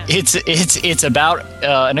 yeah. It's about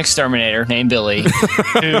an exterminator named Billy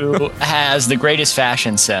who has the greatest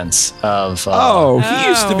fashion sense of. He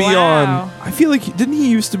used to be wow. on. I feel like didn't he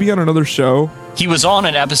used to be on another show? He was on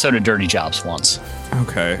an episode of Dirty Jobs once,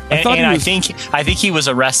 Okay. and, thought he I was- think he was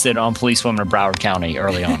arrested on policewomen of Broward County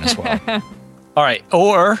early on as well. All right,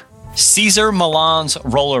 or Caesar Milan's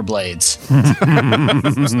rollerblades.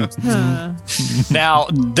 Now,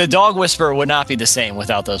 the Dog Whisperer would not be the same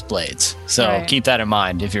without those blades, so Right. keep that in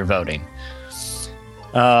mind if you're voting.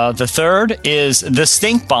 The third is the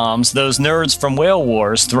stink bombs those nerds from Whale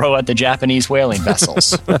Wars throw at the Japanese whaling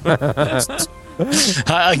vessels.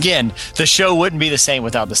 Again, the show wouldn't be the same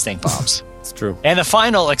without the stink bombs. It's true. And the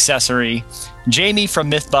final accessory, Jamie from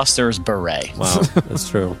Mythbusters beret. Wow. That's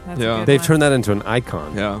true. That's a Yeah. good They've one. turned that into an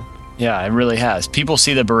icon. Yeah. Yeah, it really has. People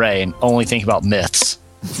see the beret and only think about myths.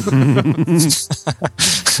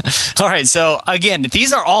 All right, so again,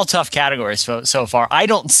 these are all tough categories so far. I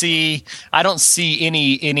don't see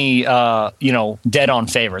any dead on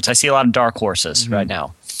favorites. I see a lot of dark horses right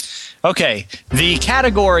now. Okay, the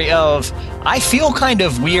category of I feel kind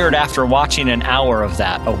of weird after watching an hour of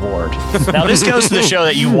that award. Now, this goes to the show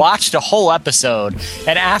that you watched a whole episode,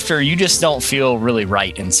 and after you just don't feel really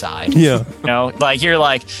right inside. Yeah. You know, like you're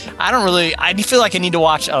like, I feel like I need to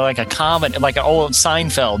watch like a comedy, like an old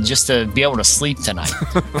Seinfeld, just to be able to sleep tonight.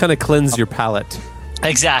 Kind of cleanse your palate.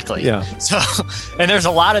 Exactly. Yeah. So, and there's a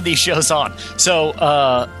lot of these shows on. So,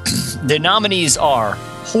 the nominees are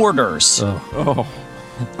Hoarders, Oh.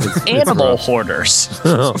 Animal Hoarders.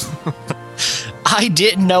 I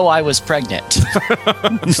didn't know I was pregnant.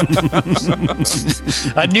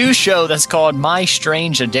 A new show that's called My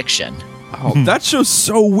Strange Addiction. Oh, that show's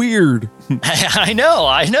so weird. I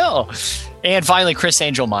know. And finally, Chris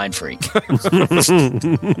Angel Mind Freak.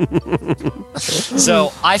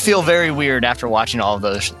 So I feel very weird after watching all of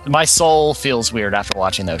those. My soul feels weird after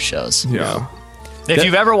watching those shows. Yeah. If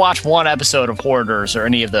you've ever watched one episode of Hoarders or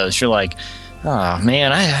any of those, you're like, oh,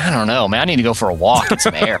 man, I don't know, man. I need to go for a walk and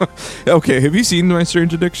some air. Okay, have you seen My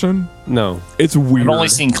Strange Addiction? No. It's weird. I've only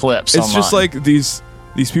seen clips It's just online. like these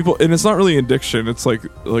these people, and it's not really addiction. It's like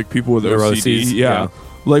people with OCD. Neuroses, Yeah.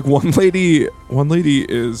 Like one lady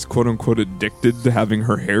is quote unquote addicted to having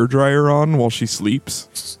her hair dryer on while she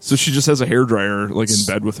sleeps. So she just has a hair dryer like in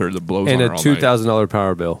bed with her that blows And on a her all night. $2,000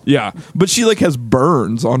 power bill. Yeah, but she like has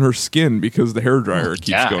burns on her skin because the hair dryer keeps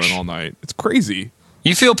gosh. going all night. It's crazy.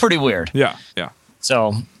 You feel pretty weird. Yeah.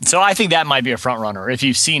 So I think that might be a front runner. If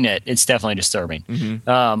you've seen it, it's definitely disturbing.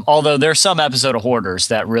 Although there's some episode of Hoarders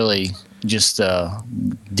that really just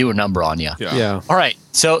do a number on you. Yeah. All right.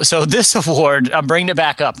 So this award, I'm bringing it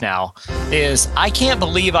back up now, is I can't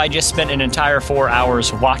believe I just spent an entire 4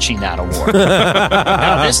 hours watching that award.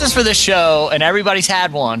 Now, this is for the show, and everybody's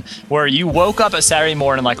had one, where you woke up at Saturday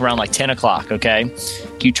morning around 10 o'clock, okay?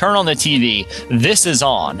 You turn on the TV, this is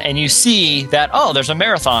on, and you see that, oh, there's a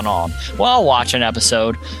marathon on. Well, I'll watch an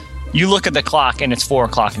episode. You look at the clock, and it's 4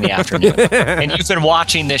 o'clock in the afternoon. And you've been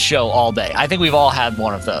watching this show all day. I think we've all had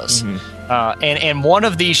one of those. And one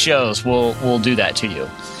of these shows will do that to you.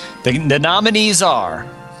 The nominees are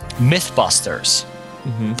Mythbusters,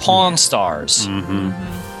 Pawn Stars,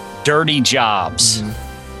 Dirty Jobs,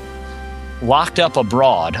 Locked Up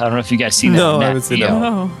Abroad. I don't know if you guys seen that. No, on I haven't seen Nat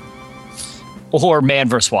that. Geo. Or Man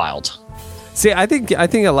vs. Wild. See, I think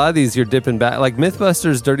a lot of these you're dipping back. Like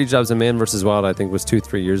Mythbusters, Dirty Jobs, and Man vs. Wild, I think was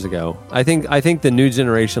 2-3 years ago. I think the new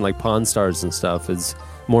generation, like Pawn Stars and stuff, is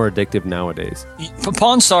more addictive nowadays. For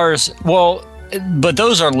Pawn Stars, well, but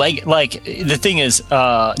those are like the thing is,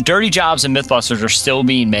 Dirty Jobs and Mythbusters are still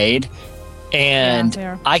being made, and Yeah, they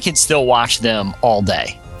are. I can still watch them all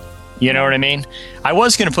day. You know what I mean? I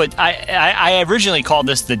was going to put... I originally called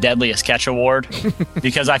this the Deadliest Catch Award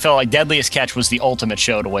because I felt like Deadliest Catch was the ultimate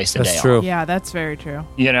show to waste a day That's true. on. Yeah, that's very true.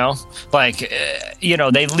 You know?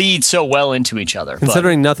 They lead so well into each other. but-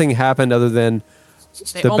 Considering nothing happened other than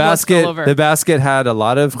They the almost fell over. basket had a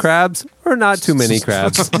lot of crabs or not too many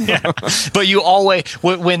crabs. But you always,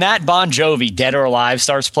 when that Bon Jovi Dead or Alive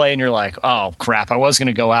starts playing, you're like, oh crap, I was going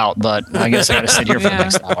to go out, but I guess I got to sit here for the Yeah.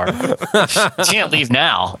 next hour. Can't leave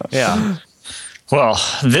now. Yeah. Well,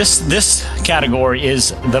 this category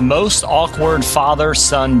is the most awkward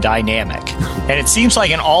father-son dynamic. And it seems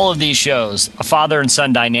like in all of these shows, a father and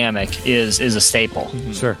son dynamic is a staple.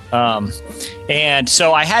 Sure. And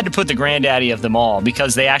so I had to put the granddaddy of them all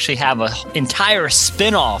because they actually have an entire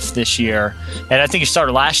spin-off this year, and I think it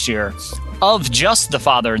started last year, of just the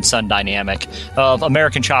father and son dynamic of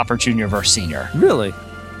American Chopper Jr. versus Senior. Really?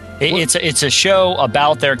 It's a show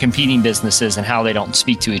about their competing businesses and how they don't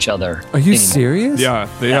speak to each other. Are you anymore. serious? Yeah,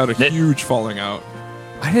 they had a that- huge falling out.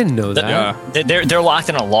 I didn't know that. Yeah. They're locked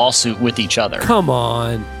in a lawsuit with each other. Come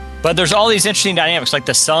on. But there's all these interesting dynamics. Like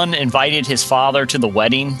the son invited his father to the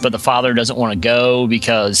wedding, but the father doesn't want to go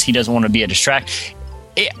because he doesn't want to be a distract.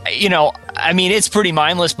 It's pretty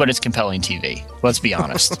mindless, but it's compelling TV. Let's be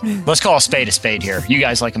honest. Let's call a spade here. You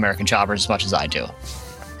guys like American Choppers as much as I do.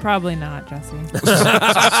 Probably not, Jesse.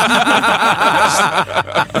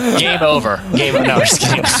 Game over. No, just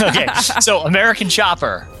kidding. Okay, so American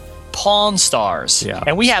Chopper, Pawn Stars, Yeah.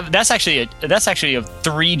 and we have that's actually of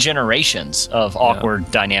 3 generations of awkward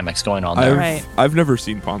dynamics going on there. Right. I've never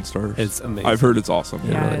seen Pawn Stars. It's amazing. I've heard it's awesome.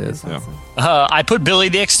 Yeah, really it is. is awesome. I put Billy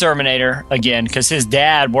the Exterminator again because his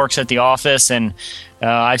dad works at the office, and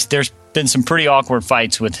there's been some pretty awkward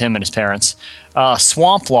fights with him and his parents.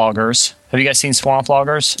 Swamp Loggers. Have you guys seen Swamp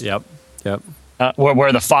Loggers? Yep.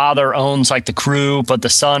 Where the father owns like the crew, but the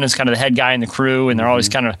son is kind of the head guy in the crew, and they're always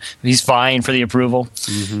he's vying for the approval.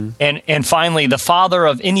 And finally, the father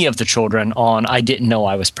of any of the children on I Didn't Know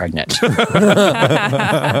I Was Pregnant,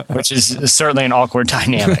 which is certainly an awkward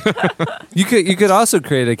dynamic. You could also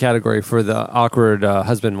create a category for the awkward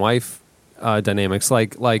husband-wife dynamics,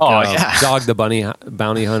 like Dog the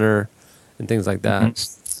Bounty Hunter and things like that.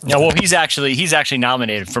 Yeah, well, he's actually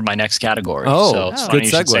nominated for my next category. Oh, so it's good funny you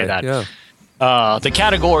should say segue. that. Yeah. The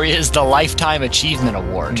category is the Lifetime Achievement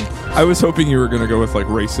Award. I was hoping you were going to go with like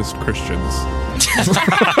racist Christians.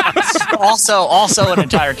 also an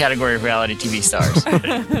entire category of reality TV stars.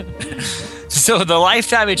 So the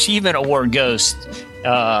Lifetime Achievement Award goes.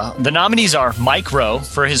 The nominees are Mike Rowe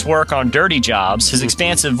for his work on Dirty Jobs, his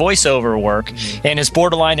expansive voiceover work, and his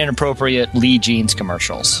borderline inappropriate Lee Jeans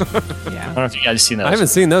commercials. I don't Yeah. know if you guys have seen those. I haven't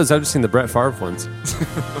seen those. I've just seen the Brett Favre ones.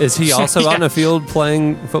 Is he also on the field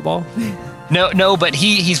playing football? No, but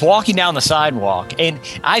he's walking down the sidewalk, and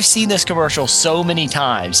I've seen this commercial so many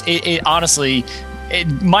times. Honestly,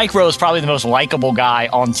 Mike Rowe is probably the most likable guy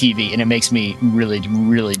on TV, and it makes me really,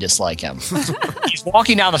 really dislike him. He's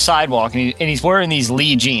walking down the sidewalk, and he's wearing these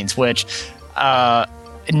Lee jeans, which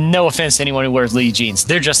no offense to anyone who wears Lee jeans,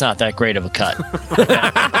 they're just not that great of a cut.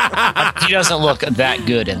 He doesn't look that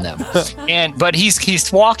good in them. But he's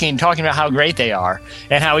talking about how great they are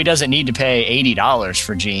and how he doesn't need to pay $80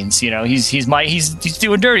 for jeans. You know, he's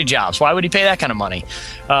doing dirty jobs. Why would he pay that kind of money?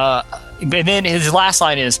 And then his last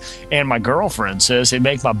line is, and my girlfriend says it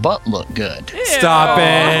make my butt look good. Stop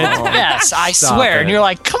it. Yes, I swear. And you're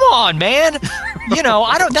like, come on, man. You know,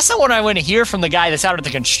 that's not what I want to hear from the guy that's out at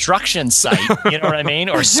the construction site. You know what I mean?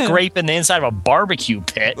 Or scraping the inside of a barbecue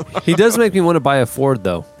pit. He does make me want to buy a Ford,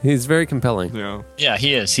 though. He's very compelling. Yeah. Yeah,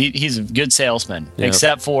 he is. He's a good salesman, Yeah.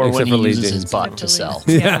 except for when he Lee uses his jeans. butt to sell.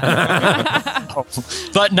 Yeah.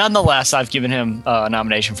 But nonetheless, I've given him a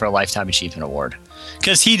nomination for a Lifetime Achievement Award.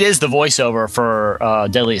 Because he is the voiceover for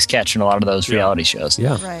Deadliest Catch in a lot of those reality shows.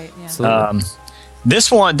 Yeah. Right. Yeah. Absolutely.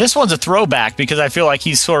 This one's a throwback because I feel like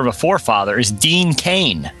he's sort of a forefather. Is Dean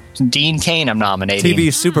Cain? Dean Cain, I'm nominating.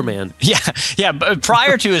 TV Superman. Yeah. But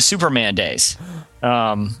prior to his Superman days,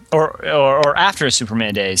 or after his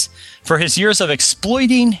Superman days, for his years of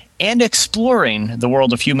exploiting and exploring the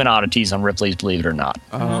world of human oddities on Ripley's Believe It or Not.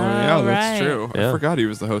 Oh, yeah, that's right. true. Yeah. I forgot he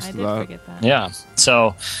was the host I of did that. forget that. Yeah.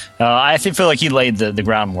 So I feel like he laid the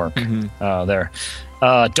groundwork there.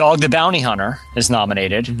 Dog the Bounty Hunter is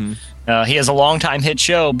nominated. He has a long-time hit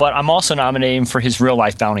show, but I'm also nominating him for his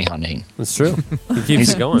real-life bounty hunting. That's true. He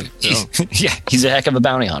keeps going. He's a heck of a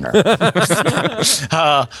bounty hunter.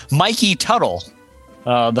 Mikey Tuttle,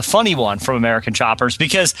 the funny one from American Choppers,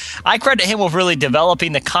 because I credit him with really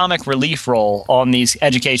developing the comic relief role on these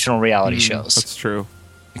educational reality shows. That's true.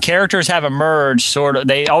 Characters have emerged sort of.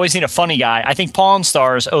 They always need a funny guy. I think Pawn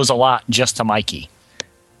Stars owes a lot just to Mikey.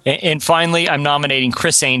 And finally, I'm nominating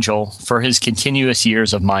Chris Angel for his continuous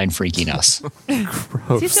years of mind freaking us.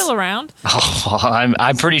 Is he still around? Oh,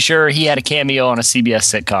 I'm pretty sure he had a cameo on a CBS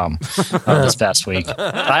sitcom this past week.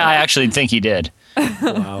 I actually think he did.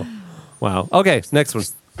 Wow. Okay, next one.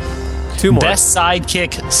 Two more. Best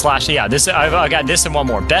sidekick / I got this and one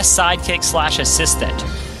more. Best sidekick / assistant.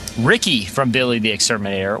 Ricky from Billy the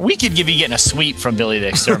Exterminator. We could be getting a sweep from Billy the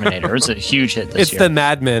Exterminator. It's a huge hit this It's year. the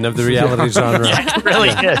Mad Men of the reality genre. Yeah, it really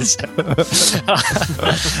is.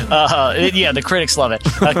 The critics love it.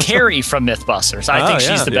 Carrie from Mythbusters. I think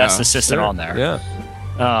she's the best assistant on there. Yeah.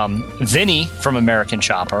 Vinny from American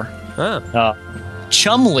Chopper. Ah.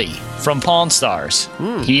 Chumley from Pawn Stars.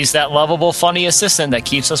 He's that lovable, funny assistant that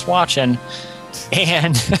keeps us watching.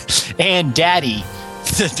 And Daddy,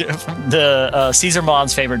 the Caesar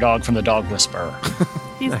Milan's favorite dog from The Dog Whisperer.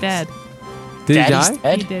 He's dead. Did Daddy's he die?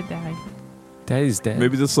 dead? He did die. Daddy's dead.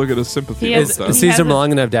 Maybe let's look at his sympathy. He with has- that. Is he Caesar hasn't- Milan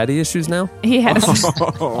gonna have daddy issues now? He has.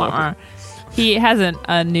 He hasn't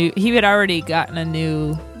a new. He had already gotten a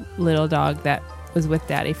new little dog that was with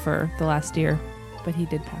Daddy for the last year, but he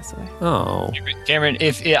did pass away. Oh. Cameron,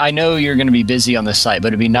 if I know you're going to be busy on this site, but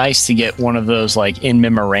it'd be nice to get one of those like in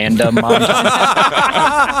memorandum montages.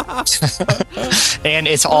 And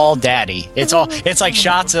it's all Daddy. It's like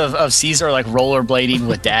shots of Caesar like rollerblading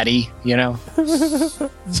with Daddy, you know.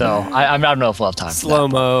 So I don't know if we'll have time. Slow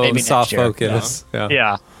mo, Maybe next soft year. focus.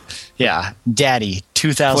 Yeah. Daddy,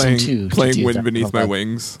 2002. Playing Wind Beneath My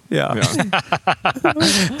Wings. Yeah.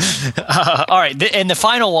 All right, and the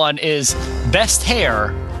final one is best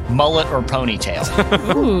hair, mullet or ponytail.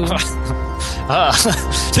 Ooh.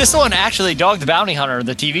 This one actually, Dog the Bounty Hunter,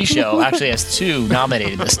 the TV show, actually has 2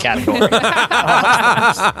 nominated in this category.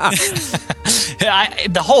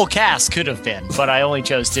 The whole cast could have been, but I only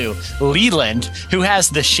chose 2. Leland, who has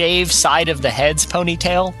the shaved side of the head's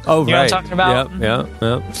ponytail. Oh, you know what I'm talking about?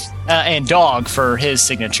 Yep. And Dog for his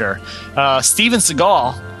signature. Steven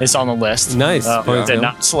Seagal is on the list. Nice. Not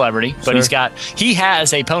a celebrity, but he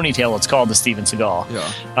has a ponytail. It's called the Steven Seagal.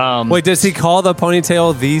 Yeah. Wait, does he call the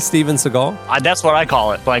ponytail the Steven Seagal? That's what I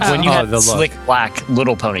call it. Like when you have the look. slick black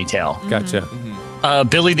little ponytail. Gotcha.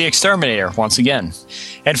 Billy the Exterminator once again,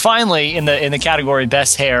 and finally in the category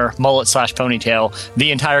best hair, mullet / ponytail,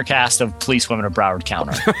 the entire cast of Police Women of Broward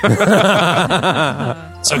County.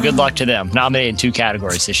 So good luck to them. Nominated in 2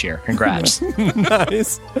 categories this year. Congrats.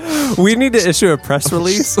 Nice. We need to issue a press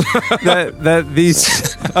release that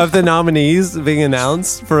these of the nominees being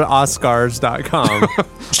announced for Oscars.com.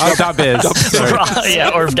 .biz.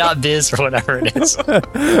 Sorry. Or .biz or whatever it is,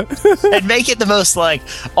 and make it the most like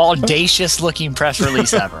audacious looking press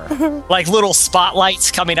release ever. Like little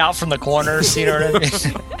spotlights coming out from the corners. You know what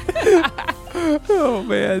I mean? Oh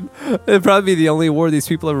man, it'd probably be the only award these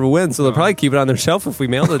people ever win. So they'll probably keep it on their shelf if we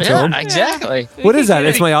mailed it to them. Exactly. What is that?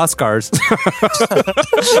 It's my Oscars.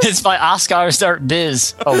 It's my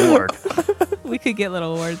Oscars.biz award. We could get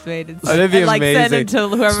little awards made and, That'd be and like send amazing. it to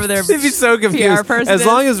whoever their They'd be so confused. PR person As is.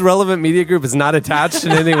 long as Relevant Media Group is not attached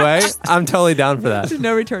in any way, I'm totally down for that.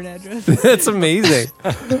 no return address. That's amazing.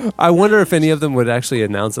 I wonder if any of them would actually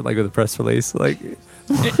announce it like with a press release. Like, Dog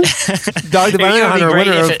the It Bounty would be Hunter, great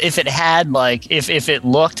winner if it had like if it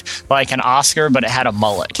looked like an Oscar but it had a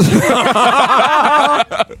mullet.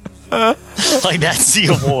 Like that's the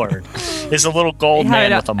award. It's a little gold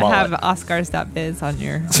man with a mullet. Have Oscars.biz on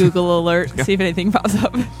your Google alert. See if anything pops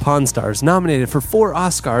up. Pawn Stars nominated for 4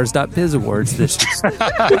 Oscars.biz awards this year.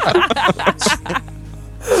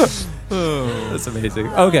 That's amazing.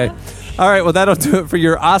 Okay. All right. Well, that'll do it for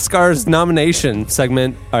your Oscars nomination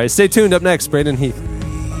segment. All right. Stay tuned. Up next, Brandon Heath.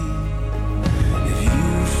 If you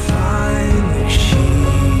find the key,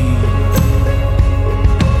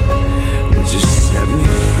 would you set me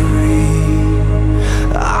free?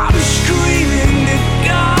 I'm screaming to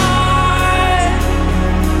God,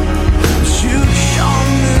 would you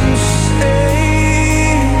come and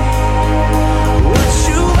say what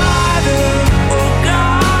you either, oh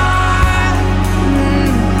God,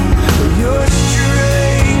 your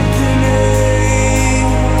strength in me.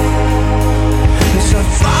 As I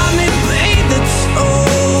finally paid the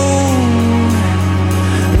toll,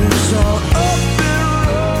 it's all up and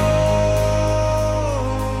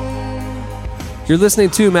road. You're listening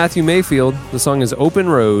to Matthew Mayfield. The song is Open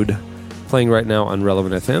Road, playing right now on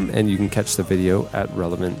Relevant FM, and you can catch the video at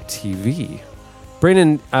Relevant TV.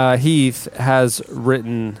 Brandon Heath has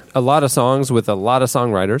written a lot of songs with a lot of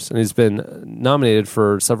songwriters, and he's been nominated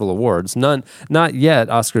for several awards. Not yet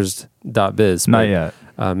Oscars.biz. Not but, yet.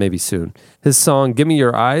 maybe soon. His song "Give Me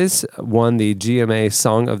Your Eyes" won the GMA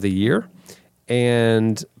Song of the Year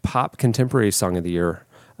and Pop Contemporary Song of the Year,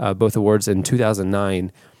 both awards in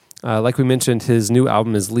 2009. Like we mentioned, his new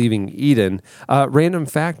album is Leaving Eden. Random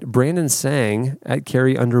fact: Brandon sang at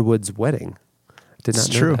Carrie Underwood's wedding. Did not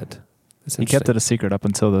It's know true. that. That's He kept interesting. it a secret up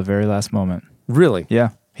until the very last moment. Really Yeah,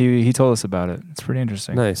 he told us about it. It's pretty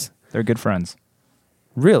interesting. nice. They're good friends.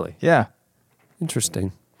 Really Yeah.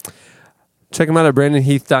 interesting. Check him out at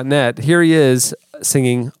BrandonHeath.net. Here he is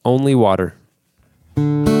singing "Only Water."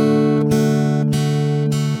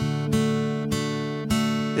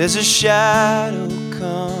 There's a shadow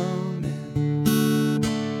coming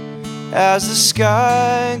as the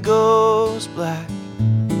sky goes black.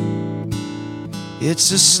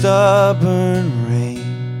 It's a stubborn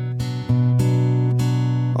rain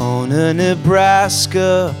on a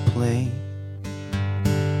Nebraska plain.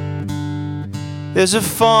 There's a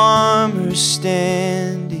farmer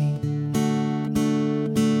standing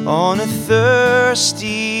on a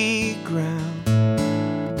thirsty ground.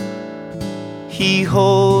 He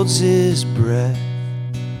holds his breath.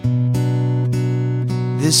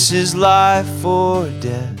 This is life or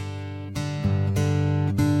death.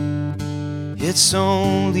 It's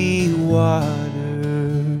only water,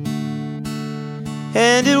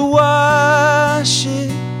 and it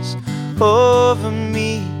washes over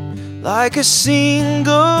me like a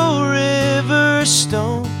single river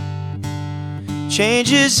stone.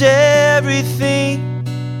 Changes everything,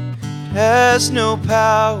 has no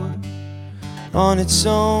power on its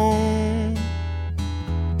own.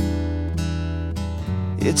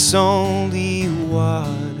 It's only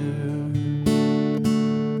water.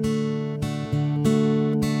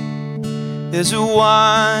 There's a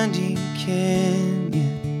winding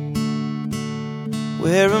canyon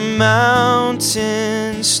where a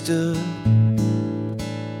mountain stood,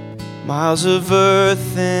 miles of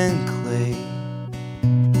earth and clay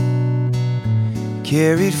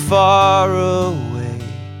carried far away.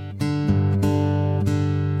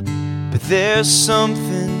 But there's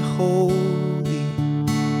something holy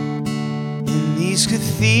in these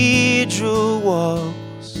cathedral walls.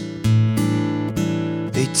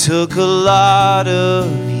 They took a lot of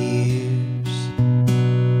years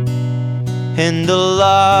and a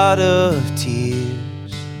lot of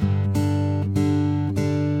tears.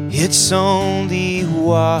 It's only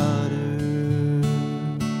water,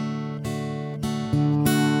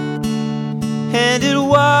 and it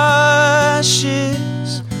washes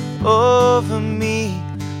over me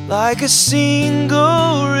like a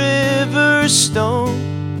single river stone.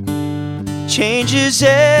 Changes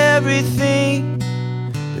everything,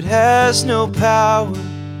 but has no power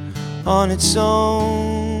on its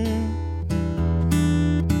own.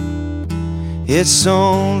 It's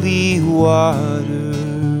only water.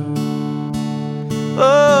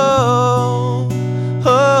 Oh,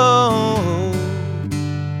 oh,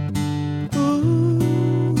 ooh,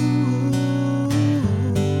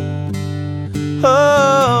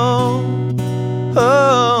 oh, oh,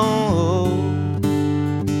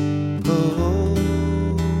 oh.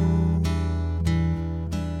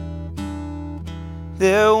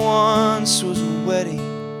 this was a wedding.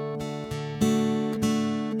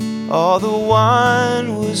 All the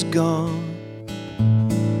wine was gone.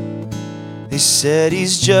 They said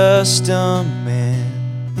he's just a man.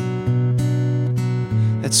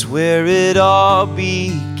 That's where it all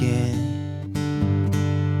began.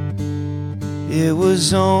 It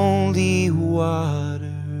was only water,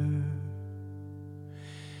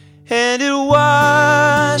 and it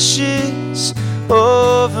washes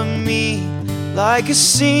over me like a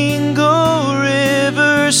single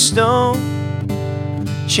river stone.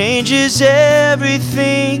 Changes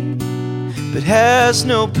everything, but has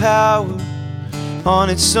no power on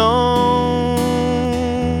its own.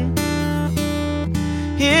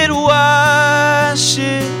 It washes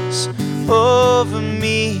over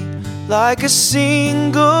me like a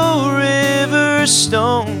single river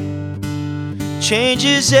stone.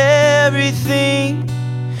 Changes everything,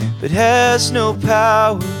 but has no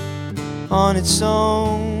power on its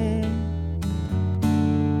own.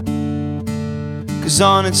 'Cause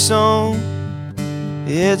on its own,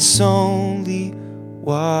 it's only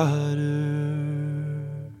water.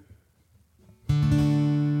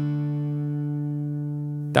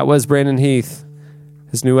 That was Brandon Heath.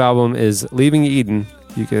 His new album is Leaving Eden.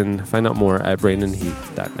 You can find out more at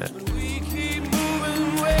brandonheath.net.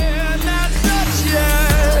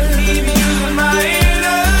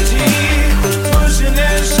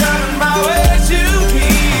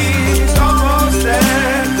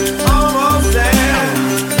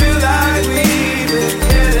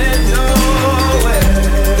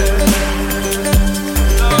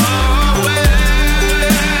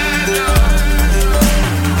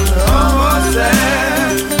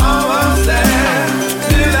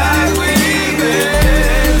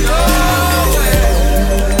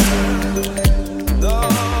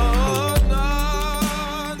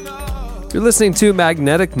 You're listening to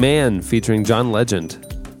Magnetic Man featuring John Legend.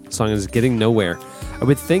 The song is Getting Nowhere. I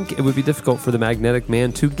would think it would be difficult for the Magnetic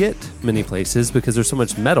Man to get many places because there's so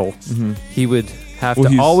much metal. Mm-hmm. He would have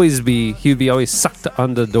to always be, he would be always sucked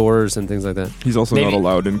onto doors and things like that. He's also not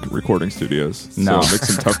allowed in recording studios. No. So it makes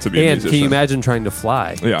him tough to be a And musician. can you imagine trying to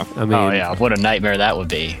fly? Yeah. I mean, Oh yeah, what a nightmare that would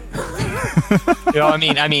be.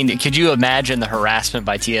 I mean, could you imagine the harassment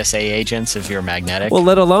by TSA agents if you're magnetic? well,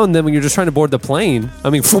 let alone then when you're just trying to board the plane. I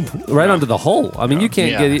mean, right onto the hull. I mean, you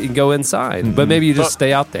can't go inside, but maybe you just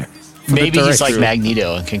stay out there. Maybe he's like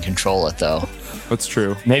Magneto and can control it, though. That's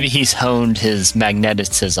true. Maybe he's honed his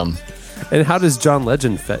magneticism. And how does John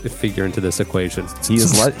Legend figure into this equation?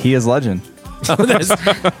 He is Legend.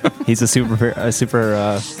 He's a super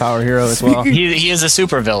power hero as well. He is a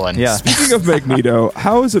supervillain. Yeah. Speaking of Magneto,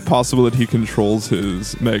 how is it possible that he controls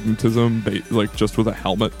his magnetism like just with a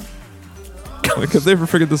helmet? Like, have they ever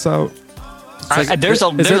figured this out? There's a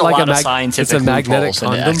lot of scientific magnetic loopholes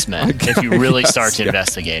in the X-Men if you really start to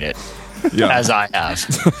investigate it. Yeah. As I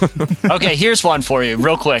have. Okay, here's one for you,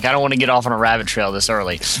 real quick. I don't want to get off on a rabbit trail this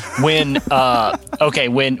early. When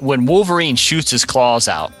Wolverine shoots his claws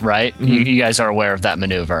out, right? Mm-hmm. You guys are aware of that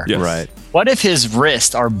maneuver, Yes. Right. What if his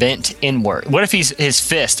wrists are bent inward? What if his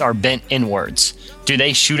fists are bent inwards? Do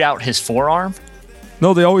they shoot out his forearm?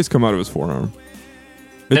 No, they always come out of his forearm.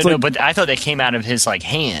 No, but I thought they came out of his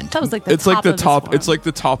hand. That was like the It's top like the of his top. forearm. It's like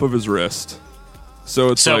the top of his wrist.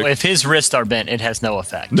 So if his wrists are bent, it has no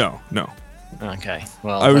effect. No. Okay.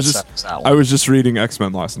 Well, I was just reading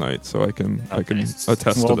X-Men last night, so I can attest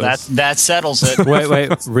to this. That settles it.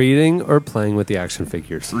 Wait. Reading or playing with the action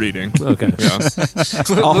figures? Reading. Okay. Yeah.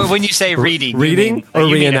 When you say reading or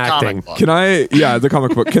you mean a reenacting? comic book. The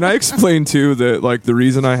comic book. Can I explain too that like the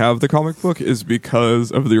reason I have the comic book is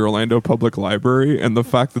because of the Orlando Public Library and the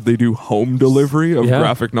fact that they do home delivery of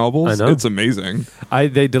graphic novels. I know. It's amazing.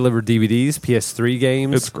 They deliver DVDs, PS3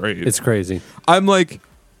 games. It's great. It's crazy. I'm like,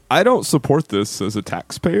 I don't support this as a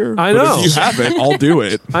taxpayer. I but know. if you have it, I'll do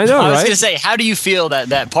it. I know, I was right? going to say, how do you feel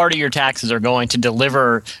that part of your taxes are going to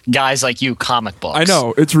deliver guys like you comic books? I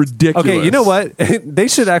know. It's ridiculous. Okay, you know what? They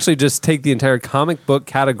should actually just take the entire comic book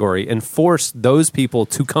category and force those people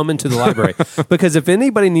to come into the library. Because if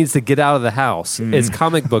anybody needs to get out of the house, it's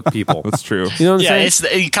comic book people. That's true. You know what I'm saying? It's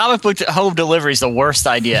the comic book home delivery is the worst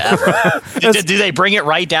idea ever. do they bring it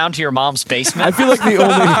right down to your mom's basement? I feel like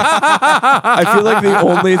the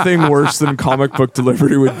only thing worse than comic book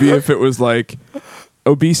delivery would be if it was like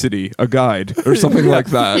obesity, a guide, or something like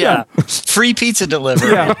that. Yeah. Free pizza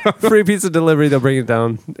delivery. Yeah, free pizza delivery. They'll bring it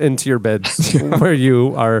down into your bed where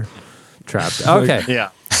you are trapped. Okay. Yeah.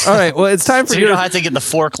 All right. Well, it's time for So you don't have to get the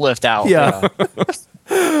forklift out. Yeah.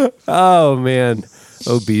 Oh man.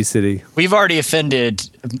 Obesity. We've already offended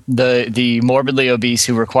the morbidly obese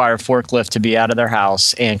who require forklift to be out of their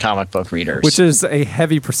house and comic book readers. Which is a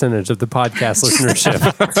heavy percentage of the podcast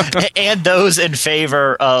listenership. And those in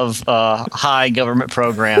favor of high government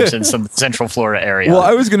programs in some Central Florida area. Well,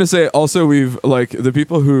 I was going to say also we've like the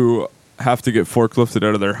people who have to get forklifted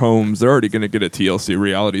out of their homes, they're already going to get a TLC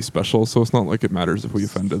reality special, so it's not like it matters if we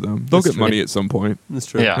offended them. They'll get money at some point. That's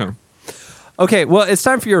true. Yeah. Okay, well, it's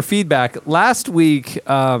time for your feedback. Last week,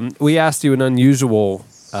 we asked you an unusual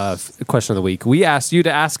question of the week. We asked you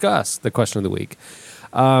to ask us the question of the week.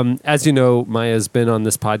 As you know, Maya's been on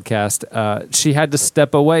this podcast. She had to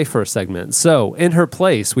step away for a segment. So, in her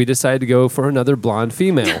place, we decided to go for another blonde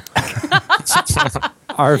female.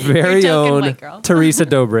 Our very own Teresa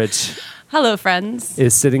Dobrich. Hello, friends.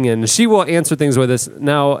 Is sitting in. She will answer things with us.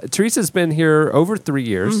 Now, Teresa's been here over 3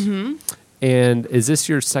 years. Mm-hmm. And is this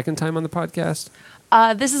your second time on the podcast?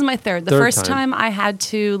 This is my third. The first time I had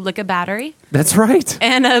to lick a battery. That's right.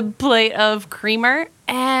 And a plate of creamer.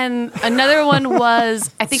 And another one was,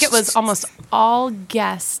 I think it was almost all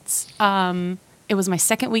guests. It was my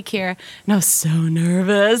second week here, and I was so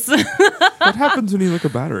nervous. What happens when you lick a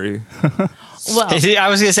battery? Well, I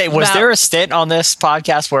was going to say, was there a stint on this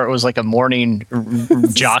podcast where it was like a morning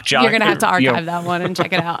jock? You're going to have to archive that one and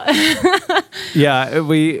check it out. Yeah,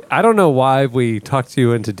 I don't know why we talked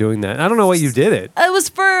you into doing that. I don't know why you did it. It was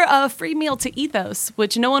for a free meal to Ethos,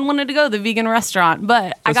 which no one wanted to go, the vegan restaurant,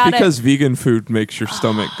 but I got it. That's because vegan food makes your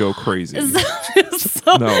stomach go crazy.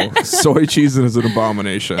 So no, soy cheese is an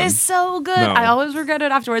abomination. It's so good. No. I always regret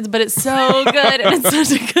it afterwards, but it's so good and it's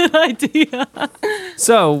such a good idea.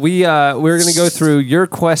 So we're going to go through your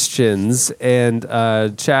questions, and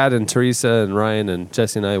Chad and Teresa and Ryan and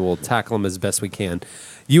Jesse and I will tackle them as best we can.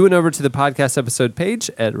 You went over to the podcast episode page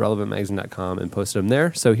at relevantmagazine.com and posted them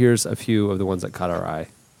there. So here's a few of the ones that caught our eye.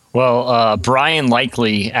 Well, Brian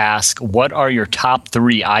Likely asked, "What are your top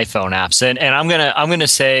 3 iPhone apps?" And I'm gonna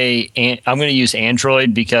say I'm gonna use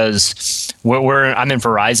Android because I'm in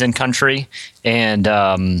Verizon country, and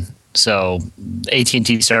so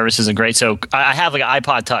AT&T service isn't great. So I have like an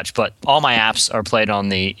iPod Touch, but all my apps are played on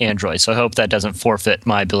the Android. So I hope that doesn't forfeit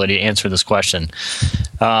my ability to answer this question.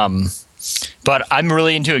 But I'm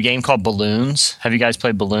really into a game called Balloons. Have you guys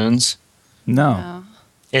played Balloons? No.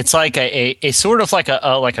 It's like a sort of like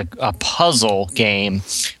a puzzle game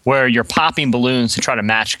where you're popping balloons to try to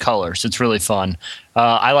match colors. It's really fun.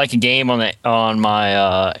 I like a game on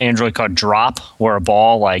my Android called Drop, where a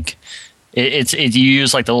ball like you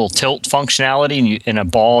use like the little tilt functionality, and a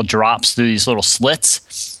ball drops through these little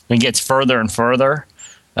slits and gets further and further,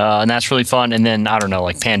 and that's really fun. And then I don't know,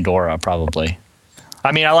 like Pandora probably.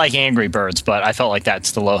 I mean, I like Angry Birds, but I felt like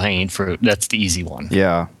that's the low hanging fruit. That's the easy one.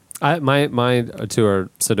 Yeah. My two are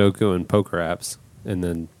Sudoku and poker apps, and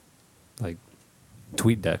then like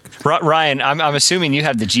TweetDeck. Ryan, I'm assuming you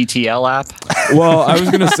have the GTL app. Well, I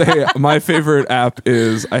was going to say my favorite app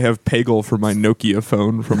is I have Pagel for my Nokia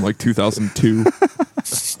phone from like 2002.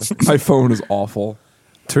 My phone is awful.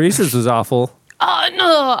 Teresa's was awful. Oh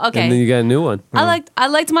no! Okay. And then you got a new one. I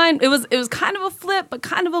liked mine. It was kind of a flip, but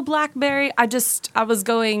kind of a BlackBerry. I was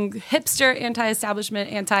going hipster,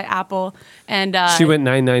 anti-establishment, anti-Apple, and she went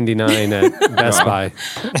 $9.99 at Best Buy.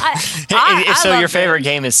 So your favorite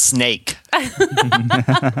game is Snake.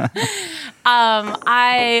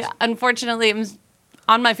 I unfortunately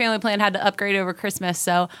on my family plan had to upgrade over Christmas,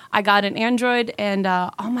 so I got an Android, and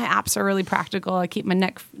all my apps are really practical. I keep my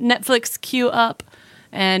Netflix queue up.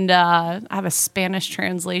 And I have a Spanish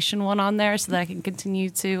translation one on there so that I can continue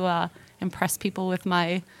to impress people with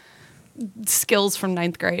my skills from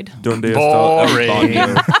 9th grade.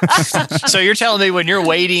 Boring. So you're telling me when you're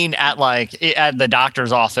waiting at the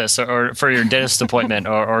doctor's office or for your dentist appointment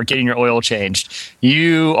or getting your oil changed,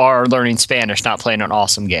 you are learning Spanish, not playing an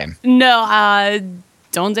awesome game. No,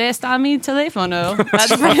 Donde está mi teléfono?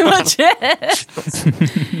 That's pretty much it.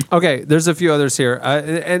 Okay, there's a few others here,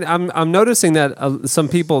 and I'm noticing that some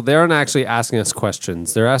people, they aren't actually asking us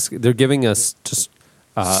questions. They're giving us just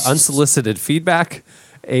unsolicited feedback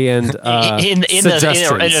and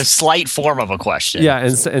suggestions. In a slight form of a question. Yeah,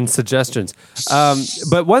 and suggestions.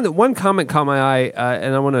 But one comment caught my eye,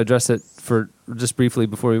 and I want to address it for just briefly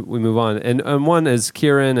before we move on. And one is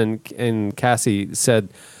Kieran and Cassie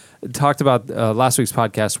talked about last week's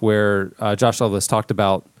podcast where Josh Lovelace talked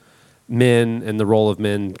about men and the role of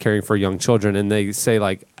men caring for young children, and they say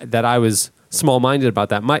like that I was small-minded about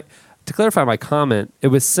that. To clarify my comment, it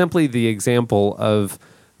was simply the example of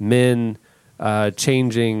men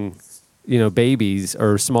changing, babies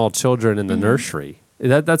or small children in the nursery.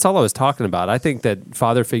 That's all I was talking about. I think that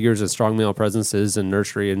father figures and strong male presences in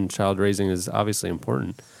nursery and child raising is obviously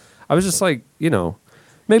important. I was just like,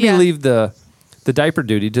 Maybe Yeah. leave the diaper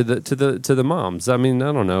duty to the moms. I mean,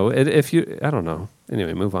 I don't know. I don't know.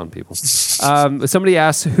 Anyway, move on, people. Somebody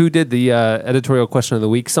asked who did the editorial question of the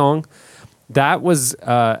week song. That was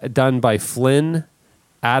done by Flynn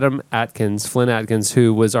Atkins,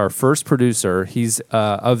 who was our first producer. He's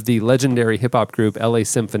of the legendary hip hop group LA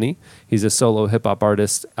Symphony. He's a solo hip hop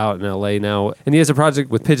artist out in LA now, and he has a project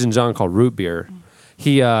with Pigeon John called Root Beer.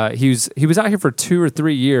 He was out here for 2 or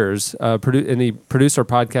 3 years, and he produced our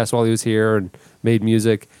podcast while he was here and made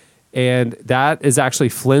music. And that is actually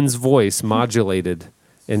Flynn's voice modulated.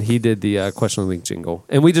 And he did the question of the week jingle,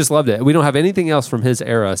 and we just loved it. We don't have anything else from his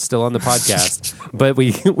era still on the podcast, but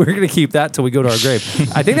we're going to keep that till we go to our grave.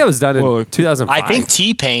 I think that was done in 2005. I think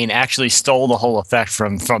T-Pain actually stole the whole effect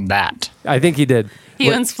from that. I think he did. He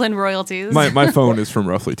owns Flynn royalties. My phone is from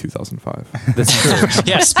roughly 2005. That's true.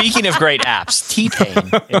 Yeah, speaking of great apps,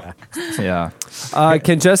 T-Pain. Yeah. Yeah.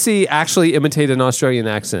 Can Jesse actually imitate an Australian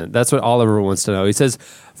accent? That's what Oliver wants to know. He says,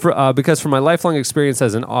 because from my lifelong experience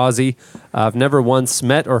as an Aussie, I've never once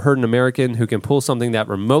met or heard an American who can pull something that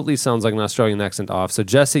remotely sounds like an Australian accent off. So,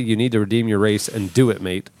 Jesse, you need to redeem your race and do it,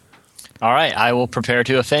 mate. All right, I will prepare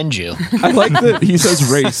to offend you. I like that he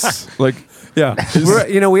says race. Like, yeah.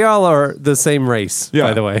 We all are the same race,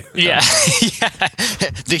 by the way. Yeah.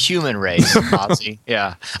 The human race, Ozzy.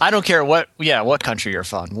 Yeah. I don't care what country you're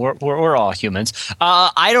from. We're all humans.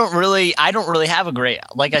 I don't really have a great,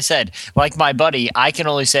 like I said, like my buddy, I can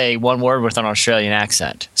only say one word with an Australian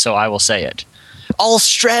accent, so I will say it.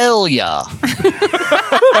 Australia.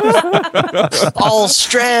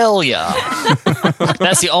 Australia.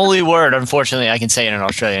 That's the only word, unfortunately, I can say in an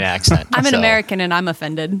Australian accent. I'm an American and I'm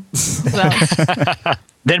offended. So.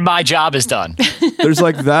 Then my job is done. There's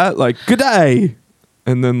like that, like, good day.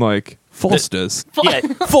 And then like, Foster's. Yeah.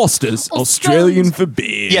 Foster's, Australian for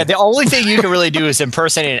beer. Yeah, the only thing you can really do is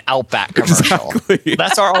impersonate an Outback commercial. Exactly.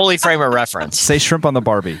 That's our only frame of reference. Say shrimp on the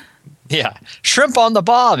Barbie. Yeah. Shrimp on the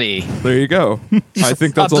barbie. There you go. I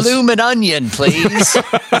think that's a bloomin' onion, please.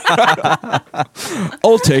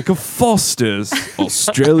 I'll take a Foster's,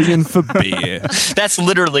 Australian for beer. That's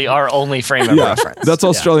literally our only frame of reference. That's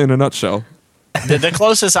Australia in a nutshell. The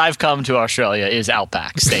closest I've come to Australia is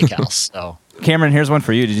Outback Steakhouse. So, Cameron, here's one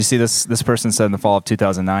for you. Did you see this? This person said in the fall of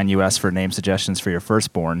 2009, you asked for name suggestions for your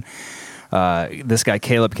firstborn. This guy,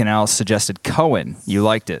 Caleb Canal, suggested Cohen. You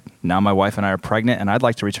liked it. Now my wife and I are pregnant, and I'd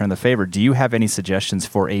like to return the favor. Do you have any suggestions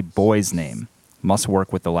for a boy's name? Must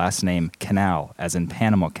work with the last name Canal, as in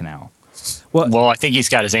Panama Canal. Well, I think he's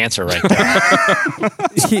got his answer right there.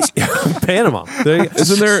 Panama.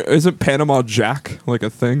 Isn't Panama Jack like a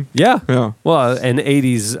thing? Yeah. Yeah. Well, an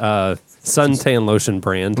 80s suntan lotion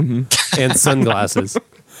brand and sunglasses.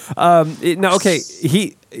 I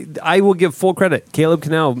will give full credit. Caleb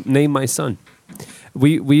Canal named my son.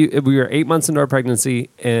 We were 8 months into our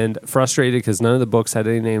pregnancy and frustrated because none of the books had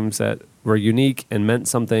any names that were unique and meant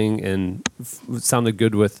something and sounded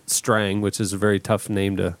good with Strang, which is a very tough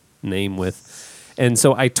name to name with. And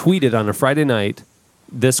so I tweeted on a Friday night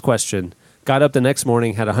this question, got up the next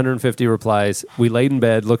morning, had 150 replies. We laid in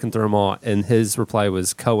bed looking through them all, and his reply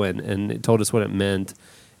was Cohen, and it told us what it meant,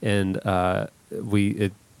 and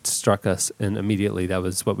it struck us, and immediately that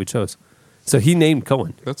was what we chose. So he named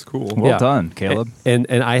Cohen. That's cool. Well done, Caleb. And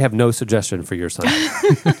I have no suggestion for your son.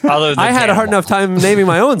 Other than I had a hard Panama. enough time naming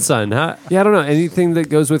my own son. Huh? Yeah, I don't know. Anything that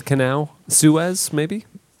goes with canal? Suez, maybe?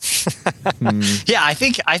 Yeah, I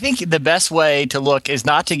think the best way to look is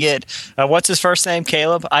not to get what's his first name,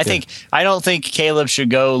 Caleb. I don't think Caleb should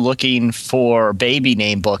go looking for baby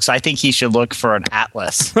name books. I think he should look for an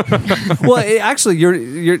atlas. Well, actually,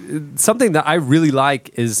 you're something that I really like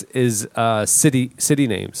is city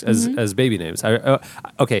names as baby names.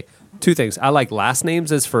 Okay, two things. I like last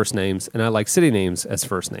names as first names, and I like city names as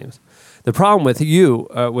first names. The problem with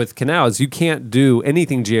with Canal is you can't do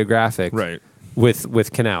anything geographic, right?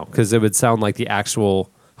 With Canal, because it would sound like the actual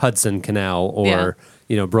Hudson Canal or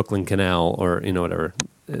Brooklyn Canal or whatever.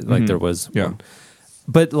 Like there was one.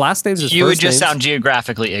 But last names is you first would just names. sound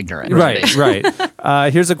geographically ignorant. Right.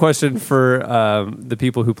 Here's a question for the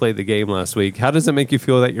people who played the game last week. How does it make you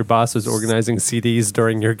feel that your boss was organizing CDs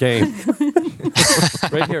during your game?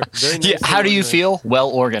 Right here. Very nice. How do you feel? Well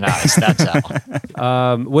organized. That's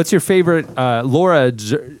how. What's your favorite? Laura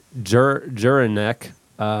Juranek.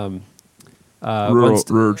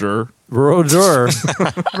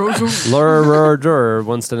 Laura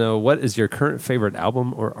wants to know, what is your current favorite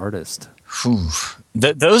album or artist?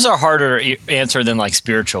 Those are harder to answer than like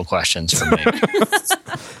spiritual questions for me.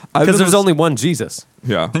 Because there's only one Jesus.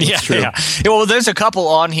 Yeah, that's true. Yeah. Well, there's a couple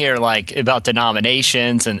on here like about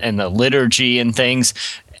denominations and the liturgy and things.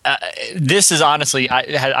 this is honestly,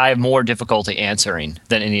 I have more difficulty answering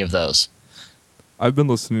than any of those. I've been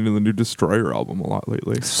listening to the new Destroyer album a lot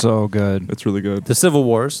lately. So good. It's really good. The Civil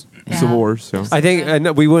Wars. Civil Wars, yeah. I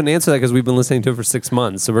think we wouldn't answer that because we've been listening to it for 6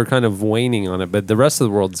 months, so we're kind of waning on it. But the rest of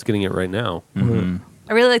the world is getting it right now. Mm-hmm.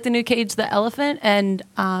 I really like the new Cage the Elephant, and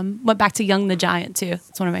went back to Young the Giant too.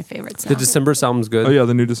 It's one of my favorites. The Now. December album's good. Oh yeah,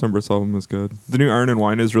 the new December album is good. The new Iron and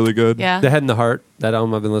Wine is really good. Yeah. The Head and the Heart. That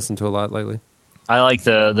album I've been listening to a lot lately. I like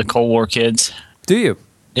the Cold War Kids. Do you?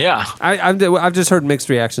 Yeah. I've just heard mixed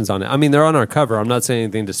reactions on it. I mean, they're on our cover. I'm not saying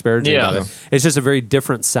anything disparaging Yeah. about it. It's just a very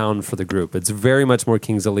different sound for the group. It's very much more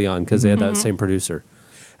Kings of Leon because they had that same producer.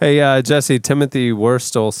 Hey, Jesse, Timothy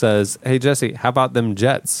Worstel says, hey, Jesse, how about them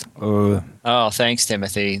Jets? Oh, thanks,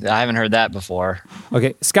 Timothy. I haven't heard that before.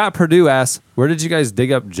 Okay, Scott Purdue asks, where did you guys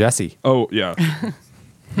dig up Jesse? Oh yeah.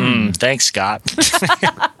 Thanks, Scott.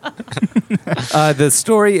 The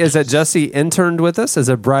story is that Jesse interned with us as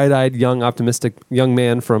a bright-eyed, young, optimistic young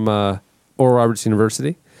man from Oral Roberts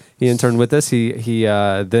University. He interned with us. He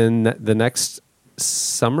then the next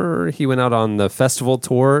summer he went out on the festival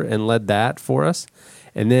tour and led that for us.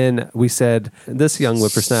 And then we said, this young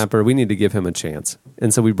whippersnapper, we need to give him a chance.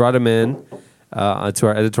 And so we brought him in to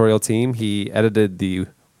our editorial team. He edited the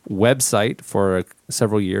website for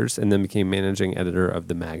several years and then became managing editor of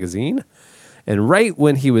the magazine. And right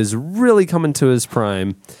when he was really coming to his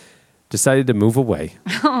prime, decided to move away.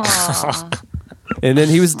 And then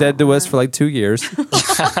he was dead to us for like 2 years.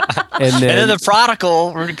 And then the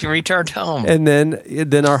prodigal returned home. And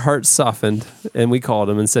then our hearts softened, and we called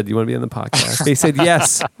him and said, "You want to be on the podcast?" He said,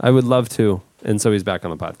 "Yes, I would love to." And so he's back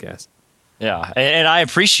on the podcast. Yeah, and I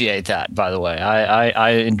appreciate that. By the way,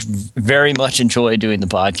 I very much enjoy doing the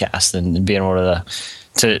podcast and being able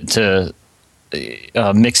to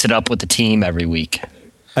mix it up with the team every week.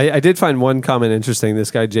 I did find one comment interesting. This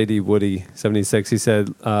guy JD Woody 76, he said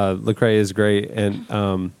Lecrae is great,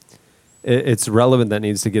 and it's relevant that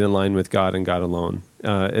needs to get in line with God and God alone.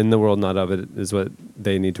 In the world, not of it is what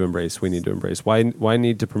they need to embrace. We need to embrace. Why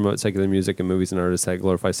need to promote secular music and movies and artists that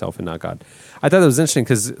glorify self and not God? I thought that was interesting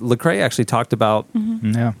because Lecrae actually talked about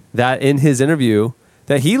that in his interview,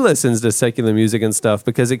 that he listens to secular music and stuff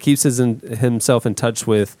because it keeps himself in touch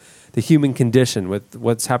with the human condition, with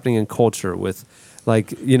what's happening in culture, with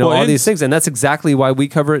all these things. And that's exactly why we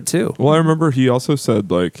cover it too. Well, I remember he also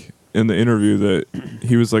said in the interview that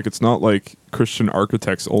he was like, it's not like Christian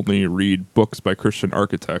architects only read books by Christian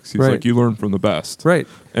architects. He's like, you learn from the best. Right.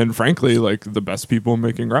 And frankly, the best people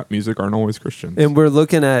making rap music aren't always Christians. And we're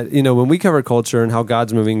looking at, when we cover culture and how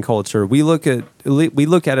God's moving culture, we look at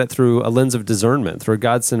it through a lens of discernment, through a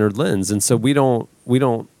God-centered lens. And so we don't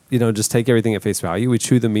just take everything at face value. We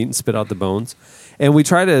chew the meat and spit out the bones. And we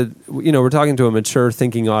try to, we're talking to a mature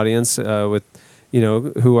thinking audience with,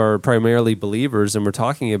 who are primarily believers, and we're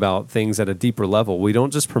talking about things at a deeper level. We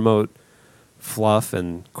don't just promote fluff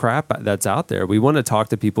and crap that's out there. We want to talk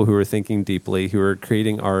to people who are thinking deeply, who are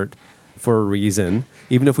creating art for a reason,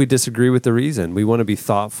 even if we disagree with the reason. We want to be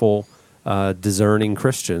thoughtful, discerning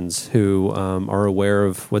Christians who are aware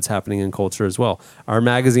of what's happening in culture as well. Our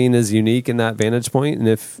magazine is unique in that vantage point, and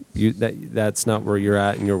if that's not where you're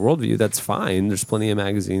at in your worldview, that's fine. There's plenty of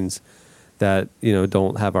magazines that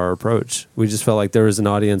don't have our approach. We just felt like there was an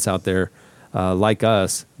audience out there like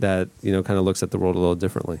us that kind of looks at the world a little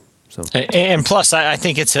differently. So, and plus, I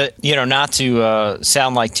think it's not to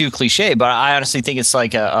sound like too cliche, but I honestly think it's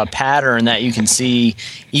like a pattern that you can see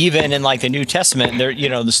even in the New Testament. There,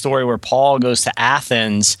 the story where Paul goes to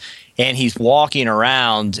Athens and he's walking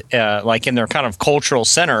around in their kind of cultural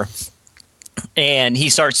center. And he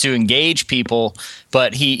starts to engage people,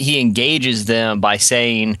 but he engages them by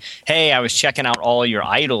saying, "Hey, I was checking out all your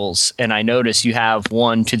idols, and I noticed you have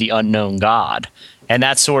one to the unknown God." And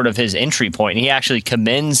that's sort of his entry point. And he actually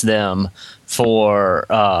commends them for,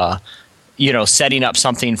 setting up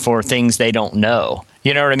something for things they don't know.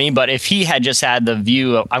 You know what I mean? But if he had just had the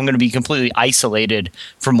view of, I'm going to be completely isolated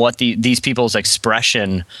from what these people's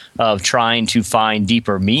expression of trying to find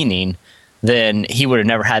deeper meaning, then he would have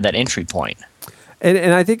never had that entry point.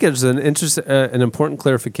 And I think there's an important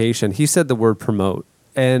clarification. He said the word promote.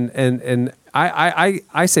 And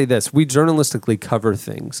I say this: we journalistically cover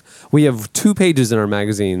things. We have 2 pages in our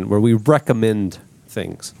magazine where we recommend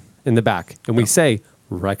things in the back, and we say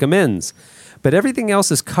recommends. But everything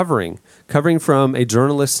else is covering from a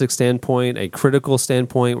journalistic standpoint, a critical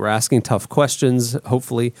standpoint. We're asking tough questions,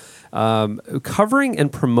 hopefully. Covering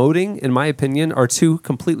and promoting, in my opinion, are 2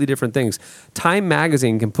 completely different things. Time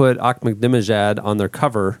magazine can put Ahmadinejad on their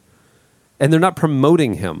cover, and they're not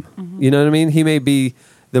promoting him. Mm-hmm. You know what I mean? He may be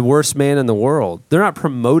the worst man in the world. They're not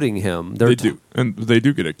promoting him. They do, and they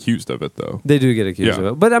do get accused of it, though. They do get accused of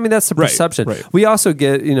it. But I mean, that's the perception. Right. We also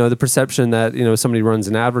get, the perception that, somebody runs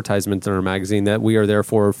an advertisement in our magazine that we are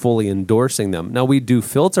therefore fully endorsing them. Now, we do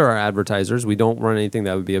filter our advertisers. We don't run anything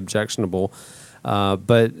that would be objectionable.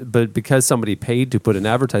 But because somebody paid to put an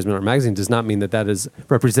advertisement in our magazine does not mean that that is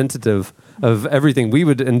representative of everything we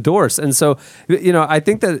would endorse. And so, I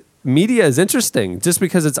think that media is interesting. Just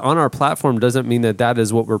because it's on our platform doesn't mean that that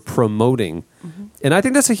is what we're promoting. Mm-hmm. And I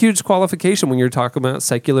think that's a huge qualification when you're talking about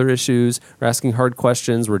secular issues. We're asking hard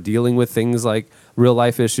questions. We're dealing with things like real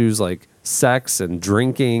life issues like sex and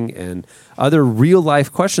drinking and other real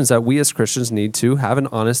life questions that we as Christians need to have an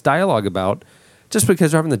honest dialogue about. Just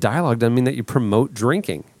because you're having the dialogue doesn't mean that you promote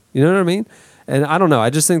drinking. You know what I mean? And I don't know.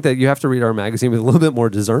 I just think that you have to read our magazine with a little bit more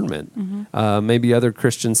discernment. Mm-hmm. Maybe other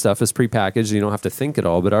Christian stuff is prepackaged. You don't have to think it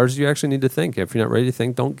all. But ours, you actually need to think. If you're not ready to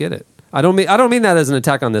think, don't get it. I don't mean that as an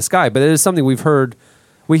attack on this guy, but it is something we've heard.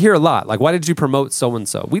 We hear a lot. Like, why did you promote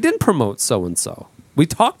so-and-so? We didn't promote so-and-so. We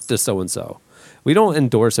talked to so-and-so. We don't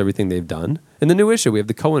endorse everything they've done. In the new issue, we have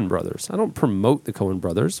the Coen brothers. I don't promote the Coen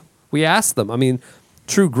brothers. We ask them. I mean,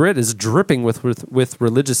 True Grit is dripping with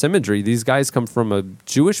religious imagery. These guys come from a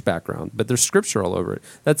Jewish background, but there's scripture all over it.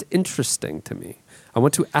 That's interesting to me. I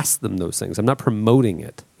want to ask them those things. I'm not promoting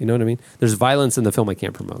it. You know what I mean? There's violence in the film I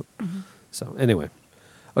can't promote. Mm-hmm. So anyway.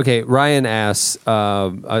 Okay, Ryan asks,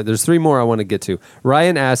 there's three more I want to get to.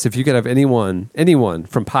 Ryan asks if you could have anyone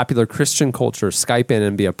from popular Christian culture Skype in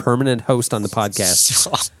and be a permanent host on the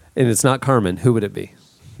podcast, and it's not Carmen, who would it be?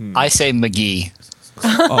 I say McGee.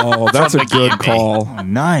 Oh, that's a good call. Oh,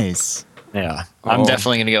 nice. Yeah, I'm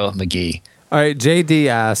definitely going to go with McGee. All right, JD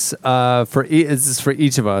asks, this is for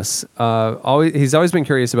each of us. He's always been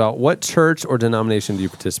curious about what church or denomination do you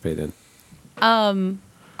participate in?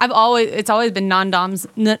 It's always been non-denom.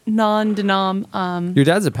 Your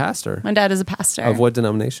dad's a pastor. My dad is a pastor. Of what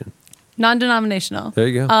denomination? Non-denominational. There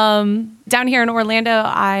you go. Down here in Orlando,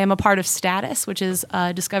 I am a part of Status, which is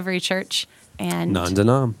Discovery Church. And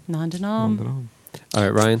Non-denom. All right,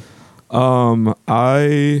 Ryan.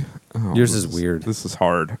 Yours is weird. This is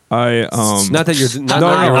hard. Not that you're not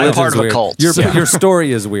I'm part of a cult. Your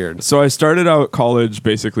story is weird. So I started out college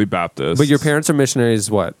basically Baptist. But your parents are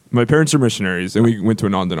missionaries. What? My parents are missionaries, and we went to a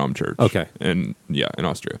non-denom church. Okay. In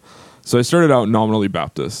Austria. So I started out nominally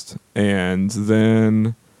Baptist, and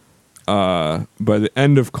then by the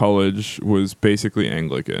end of college was basically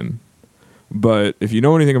Anglican. But if you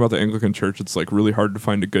know anything about the Anglican church, it's like really hard to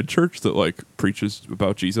find a good church that like preaches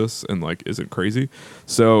about Jesus and like isn't crazy.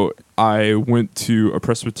 So I went to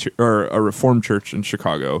a Reformed church in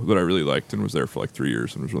Chicago that I really liked and was there for like 3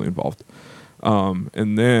 years and was really involved.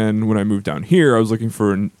 And then when I moved down here, I was looking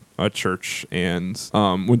for a church and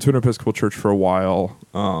went to an Episcopal church for a while.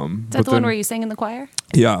 Is that the one where you sang in the choir?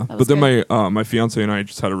 Yeah, but then my fiance and I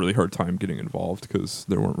just had a really hard time getting involved because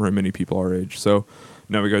there weren't very many people our age. So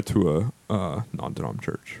now we got to a non-denom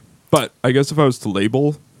church. But I guess if I was to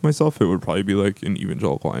label myself, it would probably be like an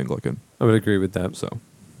evangelical Anglican. I would agree with that. So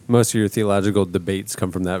most of your theological debates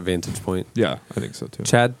come from that vantage point. Yeah, I think so too.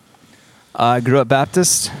 Chad? I grew up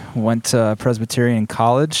Baptist, went to Presbyterian in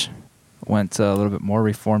college, went a little bit more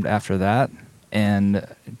Reformed after that, and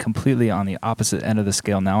completely on the opposite end of the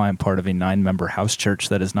scale now, I'm part of a 9-member house church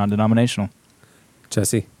that is non-denominational.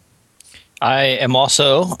 Jesse? I am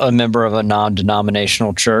also a member of a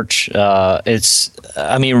non-denominational church. It's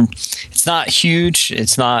not huge.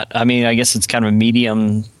 I guess it's kind of a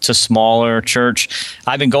medium to smaller church.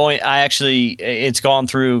 It's gone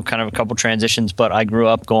through kind of a couple transitions, but I grew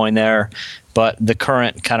up going there. But the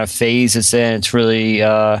current kind of phase it's in, it's really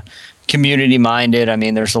community minded. I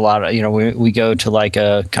mean, there's a lot of, we go to like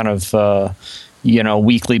a kind of,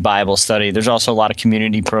 weekly Bible study. There's also a lot of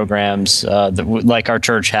community programs. Like our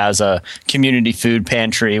church has a community food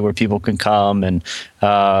pantry where people can come, and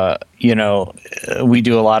we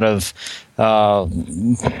do a lot of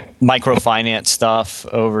microfinance stuff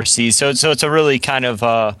overseas. So it's a really kind of.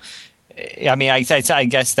 I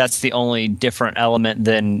guess that's the only different element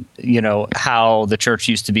than how the church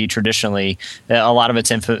used to be traditionally. A lot of its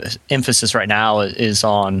emphasis right now is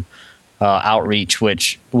on outreach,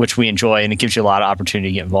 which we enjoy, and it gives you a lot of opportunity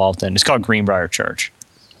to get involved in. It's called Greenbrier Church.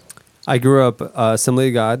 I grew up Assembly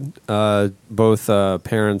of God. Both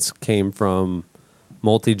parents came from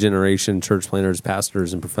multi-generation church planters,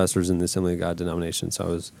 pastors, and professors in the Assembly of God denomination.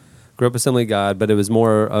 So I grew up Assembly of God, but it was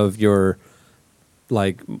more of your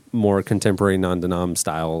more contemporary non-denom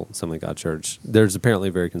style Assembly of God church. There's apparently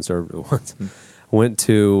very conservative ones. Went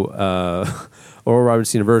to Oral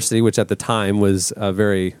Roberts University, which at the time was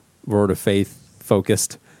very Word of Faith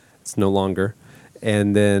focused. It's no longer.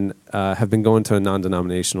 and then have been going to a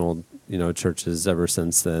non-denominational, churches ever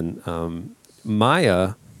since then.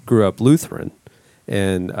 Maya grew up Lutheran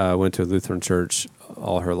and went to a Lutheran church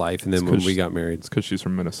all her life, and then when we got married, It's because she's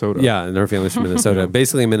from Minnesota. yeah, and her family's from Minnesota.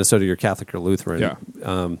 Basically, in Minnesota, you're Catholic or Lutheran.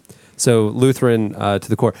 Yeah. So Lutheran to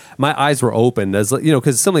the core. My eyes were opened as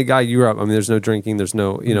because some of the guy you grew up. I mean, there's no drinking, there's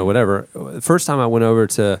no whatever. First time I went over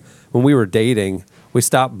to when we were dating, we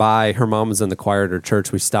stopped by. Her mom was in the choir at her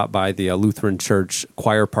church. We stopped by the Lutheran church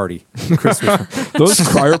choir party. Christmas. Those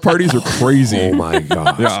choir parties are crazy. Oh my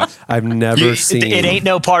gosh! Yeah. I've never seen. It ain't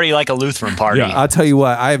no party like a Lutheran party. Yeah. I'll tell you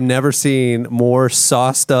what. I have never seen more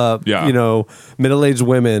sauced up. Yeah. Middle-aged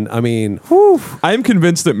women. I mean, whew. I am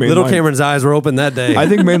convinced that Little Cameron's eyes were open that day. I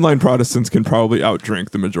think mainline Protestants can probably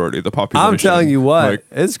outdrink the majority of the population. I'm telling you what, Like,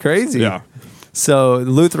 it's crazy. yeah. So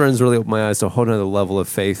Lutherans really opened my eyes to a whole other level of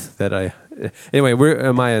faith that I. Anyway,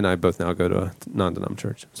 Maya and I both now go to a non-denom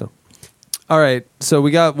church. So, all right. So we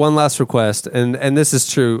got one last request, and this is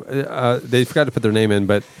true. They forgot to put their name in,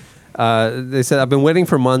 but they said, "I've been waiting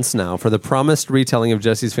for months now for the promised retelling of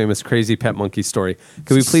Jesse's famous crazy pet monkey story.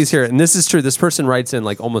 Could we please hear it?" And this is true. This person writes in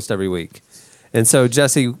like almost every week, and so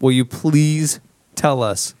Jesse, will you please tell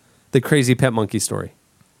us the crazy pet monkey story?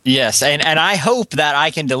 Yes, and I hope that I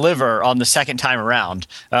can deliver on the second time around.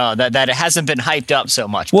 That it hasn't been hyped up so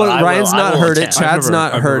much. Well, but Ryan's not heard it. attempt. Chad's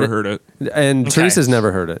not I've heard never it. heard it. And Okay. Teresa's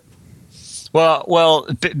never heard it. Well,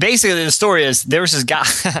 basically the story is there was this guy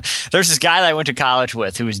that I went to college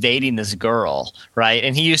with who was dating this girl, right?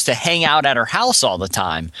 And he used to hang out at her house all the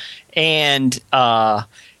time. And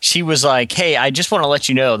she was like, "Hey, I just want to let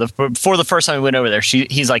you know." Before the first time we went over there, she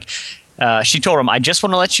told him, "I just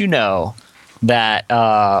want to let you know that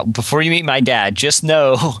before you meet my dad, just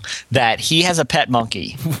know that he has a pet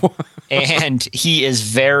monkey, and he is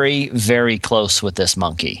very, very close with this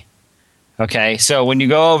monkey." Okay, so when you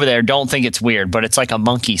go over there, don't think it's weird, but it's like a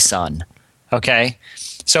monkey son. Okay,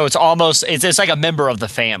 so it's like a member of the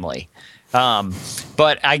family.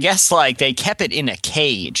 But I guess like they kept it in a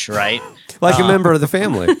cage, right? Like a member of the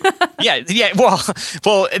family. Yeah. Well.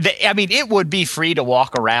 I mean, it would be free to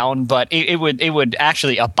walk around, but it would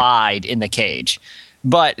actually abide in the cage.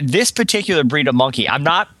 But this particular breed of monkey,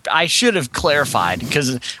 I should have clarified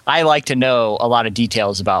because I like to know a lot of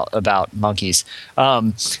details about monkeys.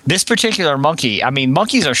 This particular monkey, I mean,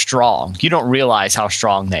 monkeys are strong. You don't realize how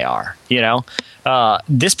strong they are,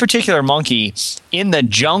 This particular monkey in the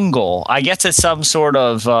jungle, I guess it's some sort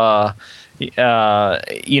of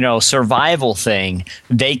survival thing.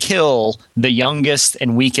 They kill the youngest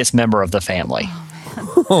and weakest member of the family.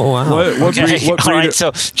 Oh wow! What Okay. breed? All right.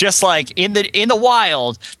 So just like in the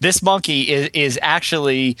wild, this monkey is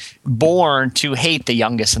actually born to hate the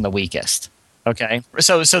youngest and the weakest. Okay.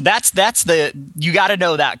 So that's you got to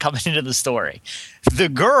know that coming into the story. The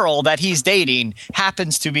girl that he's dating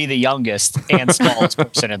happens to be the youngest and smallest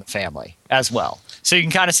person in the family as well. So you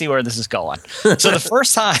can kind of see where this is going. So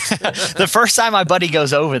the first time my buddy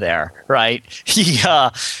goes over there, right?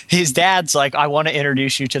 His dad's like, "I want to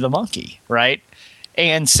introduce you to the monkey," right?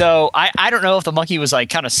 And so I don't know if the monkey was like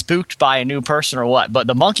kind of spooked by a new person or what, but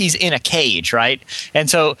the monkey's in a cage, right? And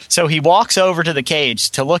so he walks over to the cage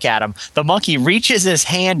to look at him. The monkey reaches his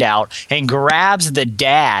hand out and grabs the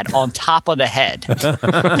dad on top of the head,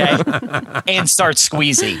 okay? And starts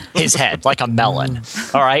squeezing his head like a melon,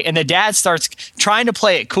 all right? And the dad starts trying to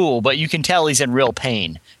play it cool, but you can tell he's in real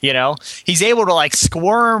pain, He's able to like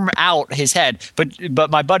squirm out his head, but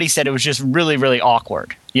my buddy said it was just really, really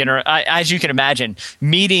awkward. As you can imagine,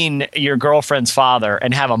 meeting your girlfriend's father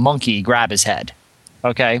and have a monkey grab his head.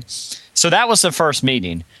 Okay, so that was the first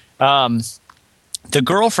meeting. The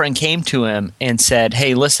girlfriend came to him and said,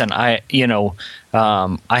 "Hey, listen, I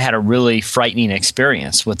had a really frightening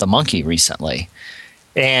experience with the monkey recently."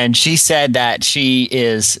 And she said that she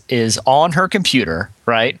is on her computer,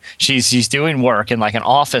 right? She's doing work in like an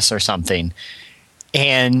office or something,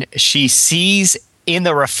 and she sees in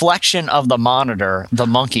the reflection of the monitor the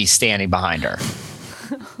monkey standing behind her.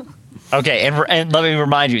 Okay, and let me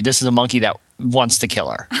remind you, this is a monkey that wants to kill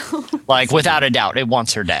her. Like without a doubt, it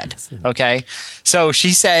wants her dead. Okay, so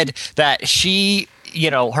she said that she.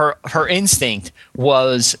 Her instinct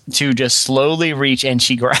was to just slowly reach, and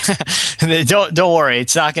she don't worry,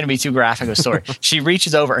 it's not going to be too graphic a story. She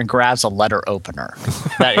reaches over and grabs a letter opener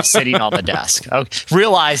that is sitting on the desk,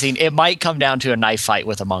 realizing it might come down to a knife fight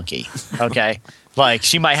with a monkey. Okay, like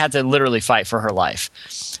she might have to literally fight for her life.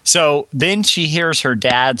 So then she hears her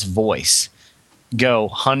dad's voice go,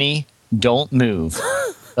 "Honey, don't move.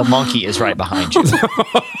 the monkey is right behind you.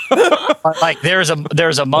 Like there's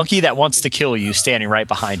a monkey that wants to kill you standing right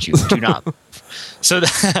behind you. Do not.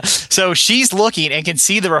 So she's looking and can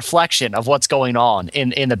see the reflection of what's going on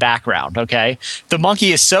in the background. Okay, the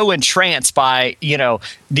monkey is so entranced by the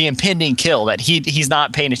impending kill that he's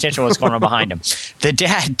not paying attention to what's going on behind him. The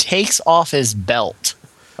dad takes off his belt.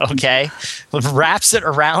 Okay, wraps it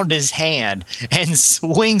around his hand and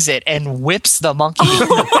swings it and whips the monkey in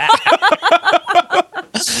the back.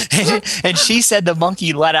 And she said the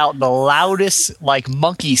monkey let out the loudest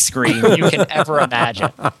monkey scream you can ever imagine,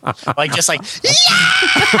 just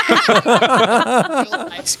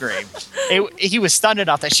scream. He was stunned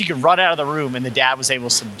enough that she could run out of the room, and the dad was able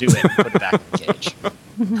to subdue it and put it back in the cage.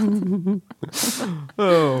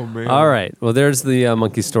 Oh man! All right. Well, there's the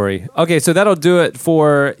monkey story. Okay, so that'll do it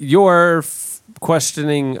for your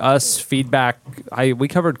questioning us feedback. We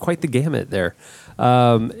covered quite the gamut there.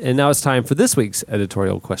 And now it's time for this week's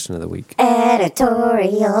editorial question of the week.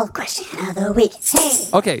 Editorial question of the week. Hey.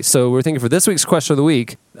 Okay, so we're thinking for this week's question of the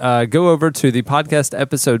week, go over to the podcast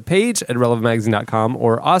episode page at relevantmagazine.com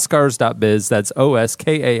or oscars.biz, that's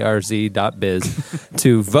oskarz.biz,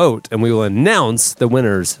 to vote, and we will announce the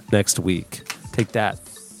winners next week. Take that,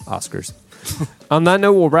 Oscars. On that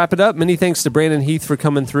note, we'll wrap it up. Many thanks to Brandon Heath for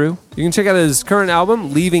coming through. You can check out his current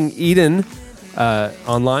album, Leaving Eden,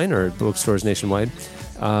 online or bookstores nationwide,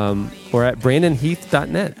 or at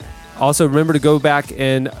brandonheath.net. Also, remember to go back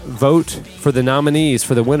and vote for the nominees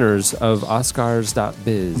for the winners of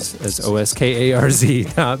oscars.biz as oskarz.biz,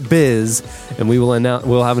 and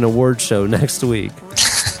we'll have an award show next week.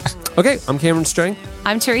 Okay, I'm Cameron Strang.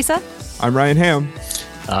 I'm Teresa. I'm Ryan Ham.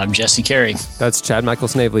 I'm Jesse Carey. That's Chad Michael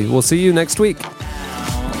Snavely. We'll see you next week.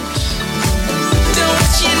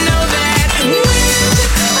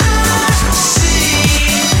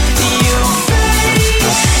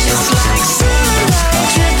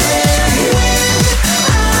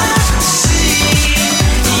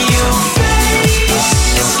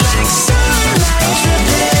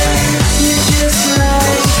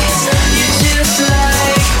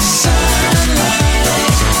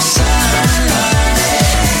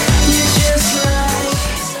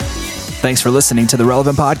 Thanks for listening to the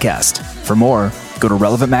Relevant Podcast. For more, go to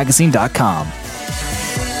relevantmagazine.com.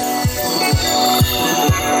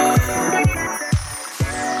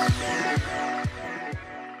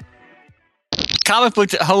 Comic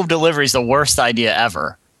book home delivery is the worst idea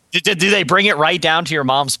ever. Do they bring it right down to your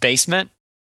mom's basement?